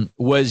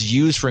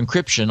used for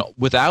encryption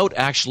without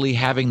actually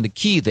having the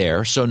key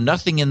there. So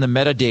nothing in the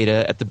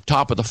metadata at the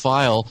top of the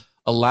file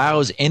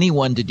allows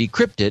anyone to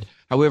decrypt it.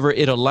 However,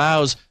 it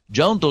allows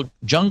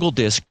Jungle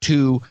Disk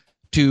to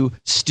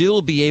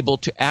still be able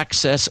to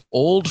access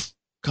old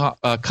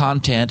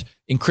content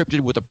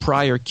encrypted with a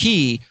prior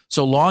key,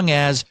 so long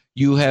as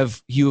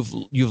you've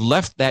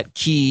left that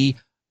key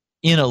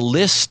in a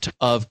list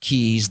of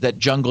keys that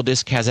Jungle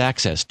Disk has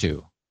access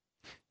to.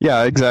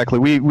 Yeah, exactly.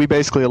 We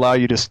basically allow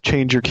you to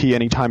change your key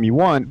anytime you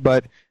want,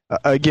 but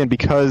again,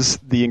 because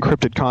the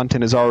encrypted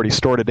content is already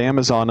stored at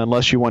Amazon,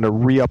 unless you want to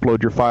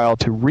re-upload your file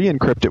to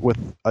re-encrypt it with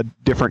a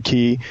different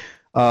key,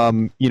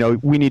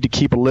 we need to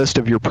keep a list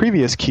of your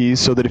previous keys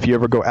so that if you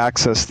ever go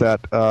access that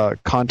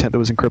content that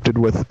was encrypted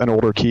with an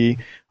older key,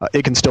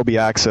 it can still be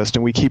accessed.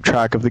 And we keep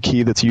track of the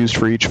key that's used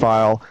for each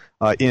file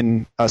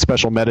in a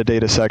special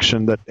metadata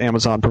section that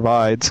Amazon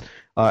provides,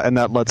 and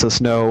that lets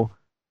us know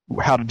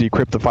how to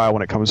decrypt the file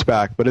when it comes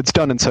back. But it's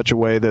done in such a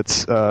way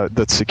that's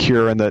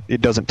secure, and that it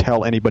doesn't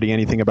tell anybody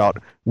anything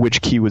about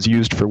which key was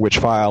used for which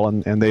file,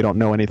 and they don't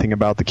know anything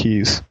about the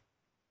keys.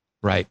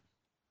 Right.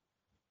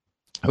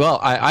 Well,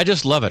 I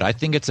just love it. I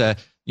think it's it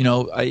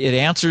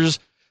answers,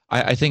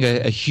 I think,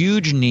 a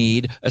huge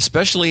need,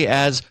 especially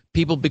as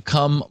people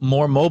become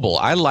more mobile.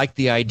 I like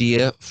the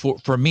idea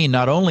for me,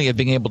 not only of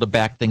being able to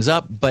back things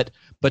up, but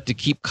to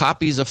keep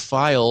copies of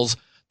files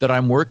that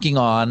I'm working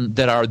on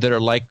that are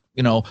like,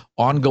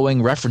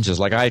 ongoing references.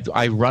 Like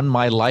I run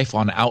my life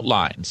on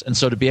outlines. And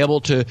so to be able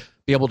to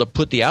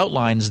put the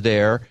outlines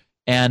there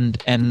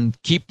and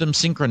keep them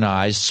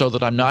synchronized so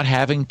that I'm not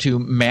having to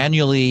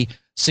manually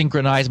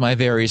synchronize my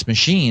various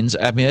machines.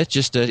 I mean,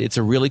 it's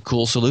a really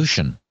cool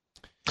solution.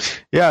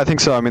 Yeah, I think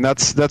so. I mean,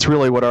 that's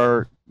really what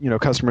our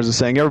customers are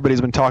saying.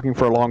 Everybody's been talking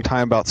for a long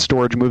time about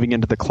storage moving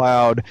into the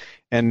cloud,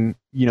 and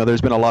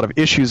there's been a lot of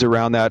issues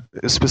around that,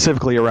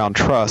 specifically around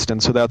trust.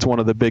 And so that's one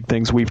of the big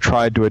things we've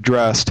tried to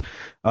address,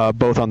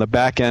 both on the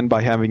back end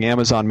by having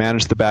Amazon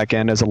manage the back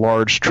end as a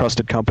large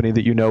trusted company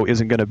that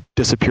isn't going to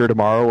disappear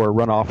tomorrow or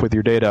run off with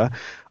your data,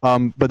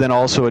 but then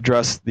also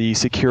address the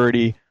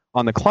security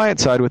on the client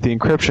side with the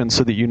encryption,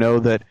 so that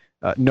that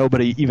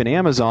nobody, even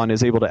Amazon,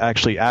 is able to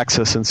actually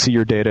access and see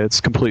your data. It's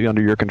completely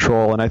under your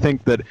control. And I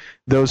think that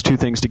those two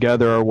things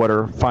together are what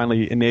are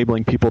finally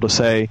enabling people to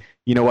say,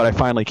 I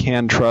finally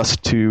can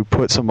trust to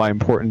put some of my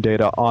important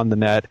data on the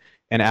net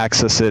and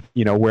access it,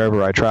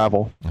 wherever I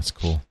travel. That's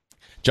cool.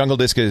 Jungle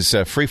Disk is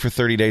free for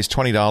 30 days,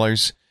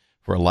 $20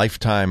 for a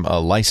lifetime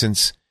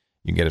license.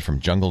 You can get it from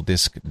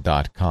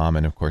jungledisk.com.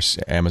 And, of course,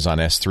 Amazon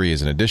S3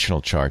 is an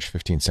additional charge,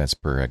 15 cents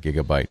per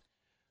gigabyte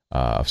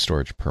of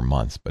storage per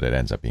month, but it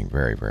ends up being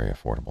very, very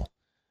affordable.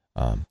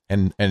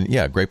 And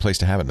yeah, great place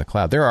to have it in the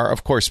cloud. There are,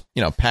 of course,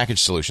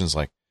 package solutions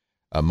like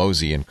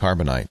Mozy and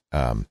Carbonite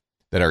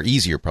that are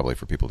easier probably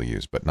for people to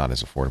use, but not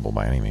as affordable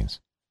by any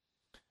means.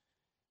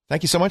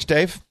 Thank you so much,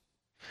 Dave.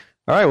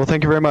 All right. Well,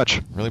 thank you very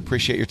much. Really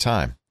appreciate your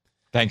time.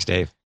 Thanks,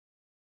 Dave.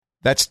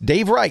 That's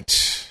Dave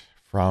Wright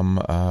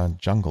from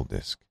Jungle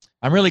Disk.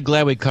 I'm really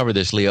glad we covered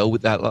this, Leo.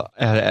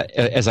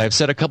 As I've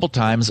said a couple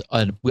times,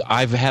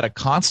 I've had a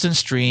constant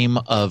stream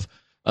of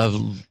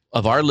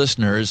our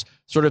listeners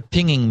sort of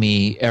pinging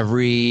me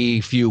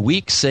every few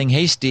weeks saying,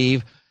 "Hey,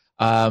 Steve,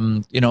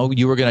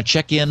 you were going to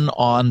check in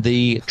on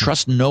the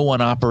Trust No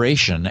One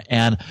operation,"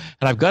 and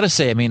I've got to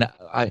say, I mean,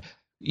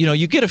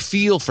 you get a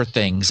feel for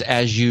things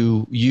as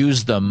you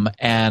use them,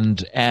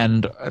 and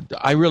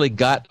I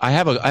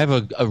have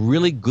a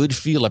really good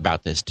feel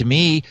about this. To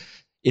me,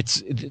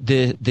 it's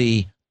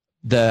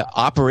the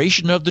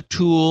operation of the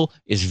tool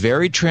is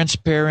very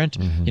transparent.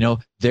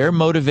 Mm-hmm. Their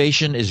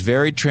motivation is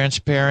very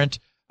transparent.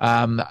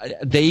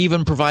 They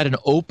even provide an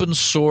open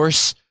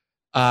source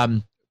set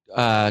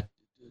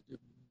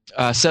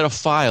of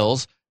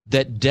files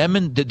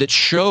that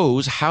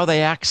shows how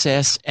they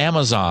access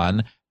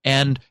Amazon.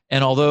 And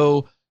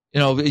although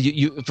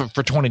you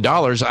for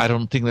 $20, I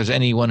don't think there's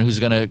anyone who's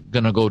gonna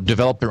go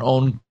develop their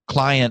own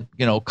client,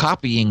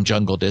 copying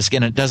Jungle Disk,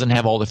 and it doesn't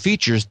have all the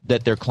features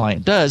that their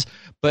client does.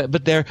 But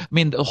the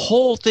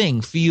whole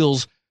thing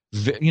feels,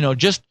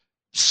 just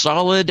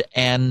solid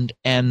and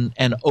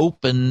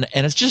open,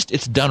 and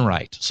it's done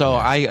right. So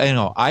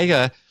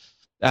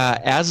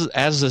as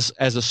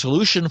a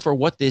solution for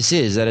what this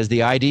is, that is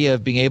the idea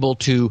of being able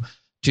to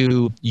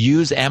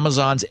use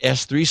Amazon's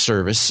S3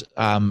 service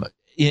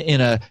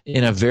in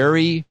a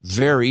very,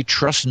 very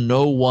trust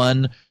no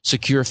one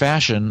secure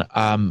fashion.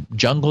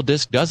 Jungle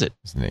Disk does it.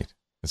 It's neat.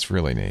 It's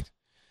really neat.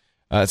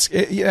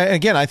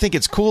 Again, I think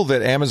it's cool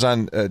that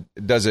Amazon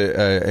does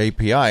a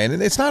API,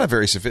 and it's not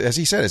as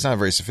he said, it's not a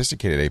very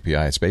sophisticated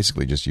API. It's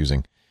basically just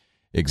using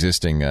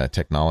existing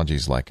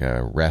technologies like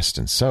REST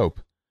and SOAP.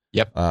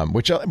 Yep.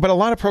 But a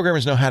lot of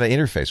programmers know how to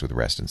interface with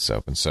REST and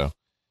SOAP, and so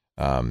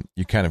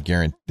you kind of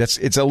guarantee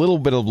it's a little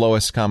bit of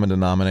lowest common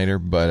denominator,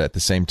 but at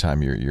the same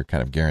time, you're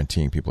kind of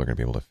guaranteeing people are going to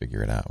be able to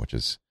figure it out, which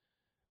is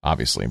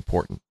obviously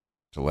important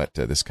to let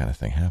this kind of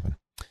thing happen.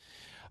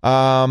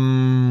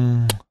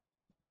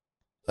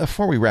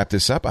 Before we wrap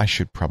this up, I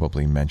should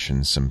probably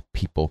mention some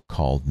people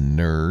called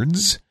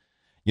nerds.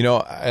 You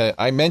know,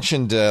 I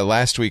mentioned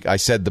last week I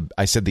said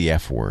the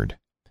F word,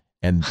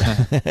 and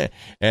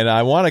and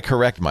I want to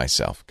correct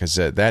myself because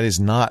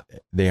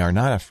they are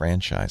not a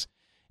franchise.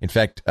 In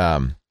fact,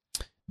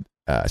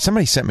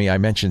 somebody sent me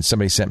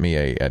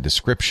a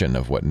description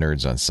of what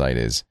Nerds on Site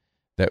is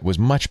that was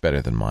much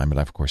better than mine, but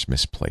I've of course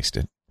misplaced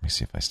it. Let me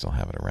see if I still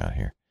have it around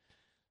here.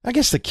 I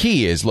guess the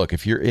key is, look,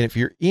 if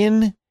you're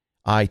in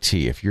IT,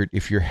 if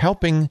you're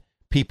helping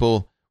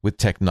people with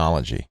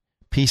technology,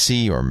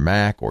 PC or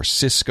Mac or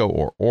Cisco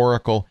or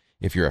Oracle,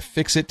 if you're a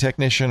fix-it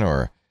technician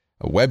or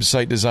a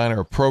website designer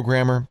or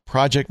programmer,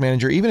 project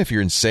manager, even if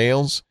you're in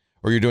sales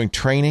or you're doing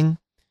training,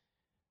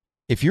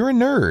 if you're a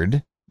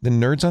nerd, then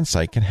Nerds on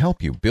Site can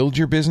help you build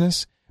your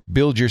business,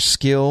 build your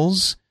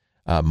skills,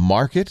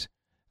 market.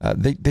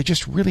 They're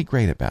just really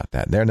great about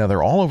that.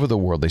 They're all over the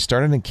world. They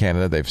started in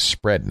Canada. They've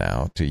spread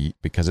now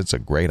because it's a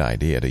great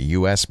idea to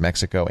U.S.,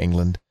 Mexico,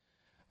 England.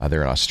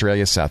 They're in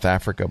Australia, South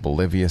Africa,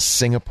 Bolivia,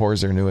 Singapore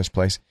is their newest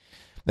place.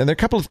 And there are a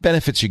couple of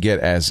benefits you get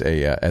as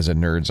a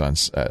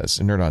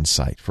nerd on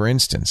site. For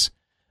instance,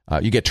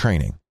 you get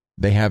training.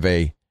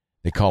 They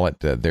call it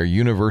their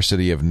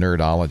University of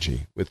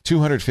Nerdology with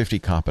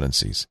 250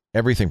 competencies,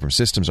 everything from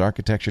systems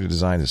architecture to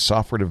design to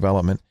software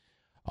development,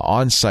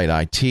 on-site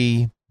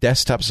IT,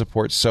 desktop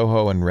support,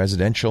 SOHO, and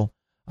residential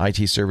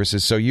IT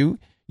services. So you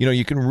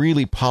can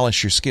really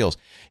polish your skills.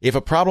 If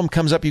a problem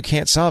comes up you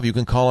can't solve, you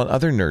can call on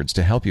other nerds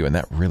to help you, and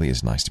that really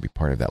is nice to be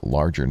part of that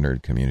larger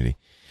nerd community.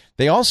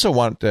 They also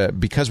want,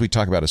 because we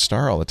talk about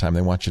Astaro all the time,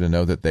 they want you to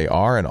know that they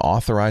are an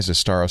authorized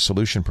Astaro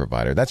solution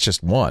provider. That's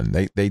just one.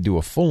 They do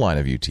a full line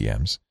of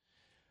UTMs.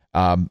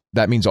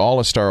 That means all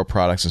Astaro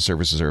products and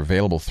services are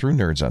available through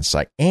Nerds on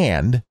Site,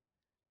 and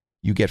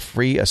you get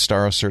free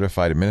Astaro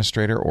certified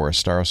administrator or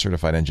Astaro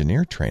certified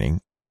engineer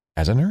training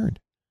as a nerd.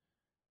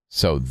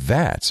 So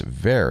that's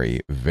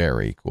very,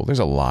 very cool. There's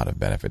a lot of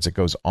benefits. It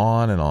goes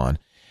on and on.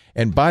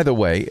 And by the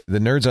way, the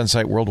Nerds on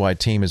Site worldwide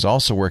team is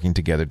also working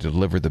together to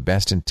deliver the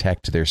best in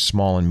tech to their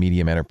small and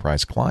medium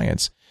enterprise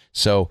clients.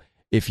 So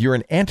if you're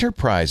an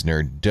enterprise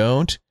nerd,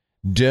 don't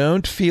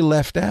feel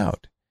left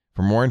out.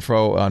 For more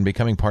info on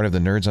becoming part of the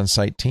Nerds on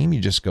Site team, you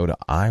just go to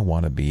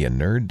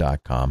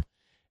iwantobeanerd.com.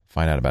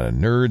 Find out about a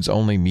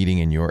nerds-only meeting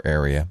in your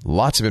area.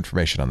 Lots of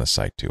information on the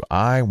site, too.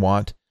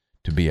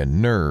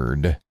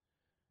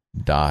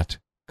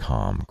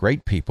 iwantobeanerd.com.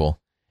 Great people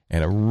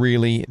and a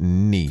really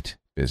neat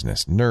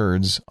business.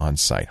 Nerds on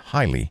Site.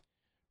 Highly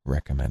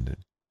recommended.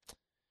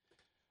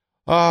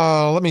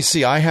 Let me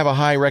see. I have a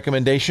high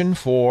recommendation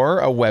for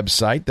a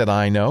website that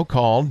I know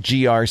called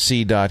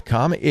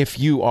grc.com. If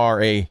you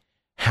are a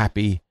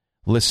happy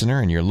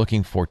listener and you're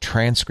looking for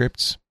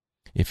transcripts,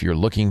 if you're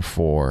looking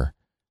for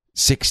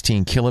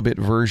 16 kilobit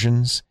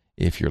versions,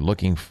 if you're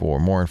looking for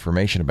more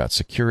information about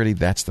security,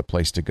 that's the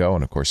place to go.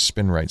 And of course,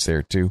 SpinRite's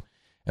there too.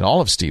 And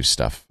all of Steve's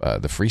stuff,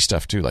 the free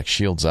stuff too, like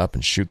Shields Up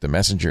and Shoot the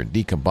Messenger and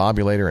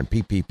Decombobulator and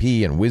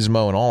PPP and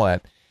Wizmo and all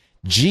that.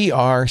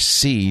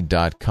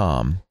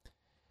 grc.com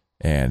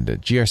and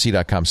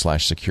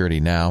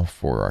grc.com/security now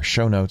for our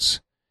show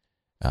notes.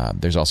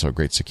 There's also a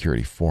great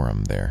security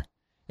forum there.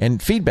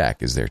 And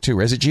feedback is there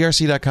too. Is it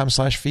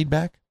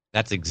grc.com/feedback?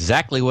 That's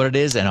exactly what it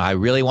is, and I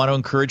really want to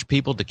encourage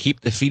people to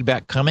keep the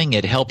feedback coming.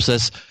 It helps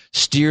us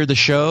steer the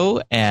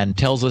show and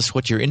tells us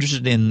what you're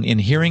interested in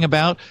hearing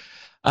about.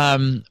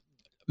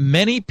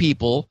 Many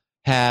people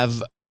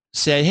have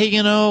said, hey,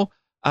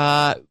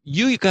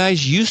 you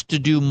guys used to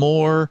do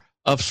more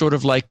of sort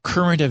of like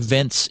current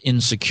events in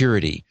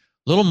security,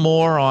 a little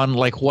more on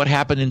like what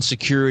happened in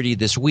security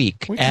this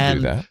week. We can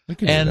do that.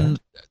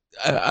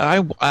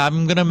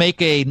 I'm going to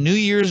make a New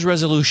Year's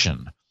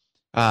resolution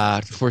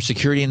for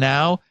Security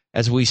Now.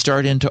 As we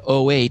start into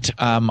 08,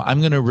 I'm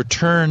going to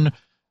return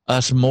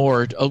us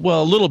more, a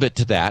little bit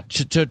to that,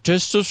 to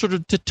sort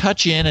of to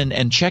touch in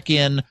and check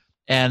in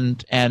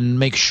and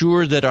make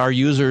sure that our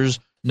users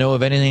know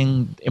of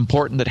anything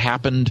important that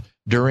happened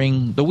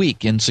during the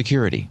week in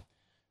security.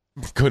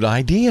 Good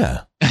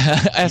idea.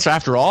 As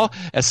after all,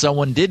 as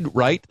someone did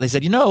write, they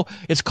said,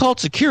 it's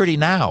called Security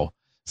Now.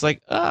 It's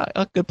like,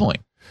 a good point.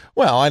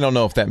 Well, I don't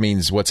know if that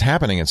means what's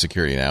happening in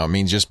security now. It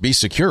means just be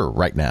secure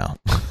right now.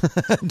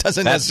 It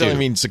doesn't necessarily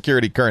mean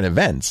security current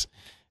events.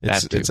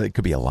 It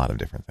could be a lot of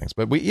different things.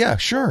 But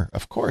sure,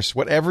 of course,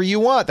 whatever you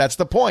want. That's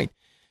the point.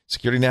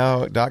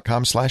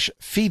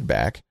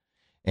 SecurityNow.com/feedback.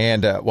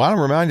 And want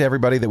to remind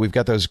everybody that we've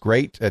got those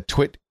great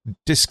Twit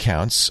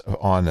discounts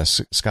on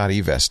Scott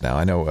eVest now.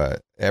 I know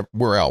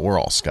we're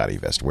all Scott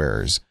eVest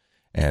wearers.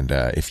 And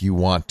if you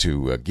want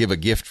to give a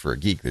gift for a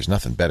geek, there's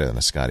nothing better than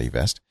a Scott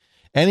eVest.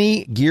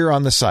 Any gear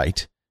on the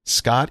site,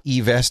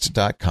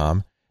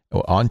 scottevest.com.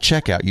 On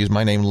checkout, use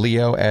my name,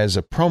 Leo, as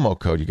a promo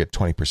code. You get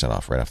 20%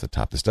 off right off the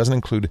top. This doesn't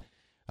include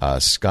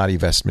Scott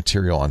eVest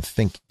material on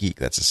ThinkGeek.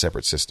 That's a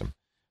separate system.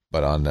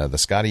 But on the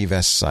Scott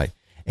eVest site.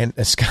 And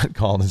Scott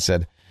called and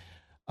said,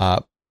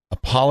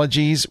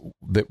 apologies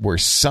that we're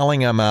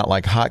selling them out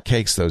like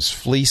hotcakes. Those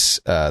fleece,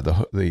 I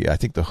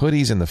think the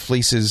hoodies and the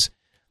fleeces,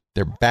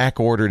 they're back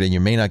ordered and you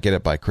may not get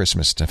it by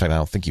Christmas. In fact, I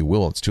don't think you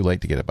will. It's too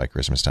late to get it by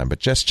Christmas time. But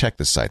just check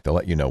the site. They'll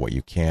let you know what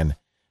you can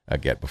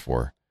get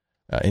before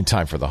in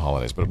time for the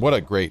holidays. But what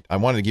a great, I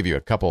wanted to give you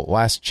a couple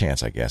last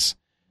chance, I guess,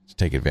 to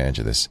take advantage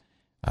of this.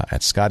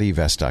 At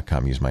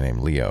scottevest.com, use my name,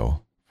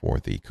 Leo, for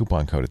the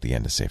coupon code at the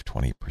end to save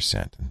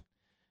 20%. And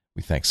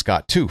we thank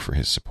Scott, too, for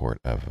his support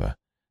of the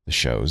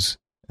shows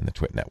and the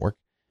Twit Network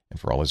and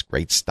for all his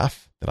great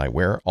stuff that I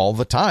wear all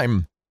the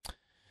time.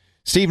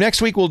 Steve,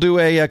 next week we'll do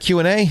a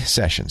Q&A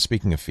session.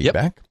 Speaking of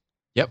feedback.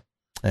 Yep.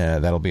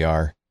 That'll be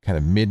our kind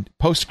of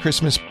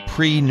post-Christmas,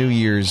 pre-New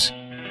Year's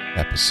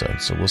episode.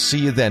 So we'll see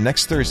you then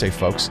next Thursday,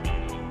 folks.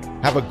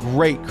 Have a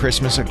great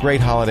Christmas, a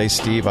great holiday,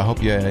 Steve. I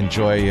hope you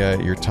enjoy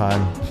your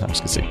time. I was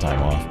going to say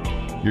time off.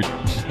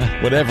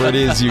 Whatever it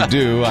is you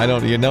do,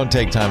 you don't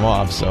take time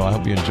off. So I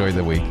hope you enjoy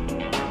the week.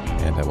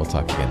 And we'll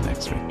talk again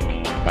next week.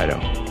 Bye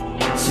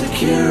now.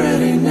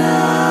 Security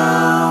now.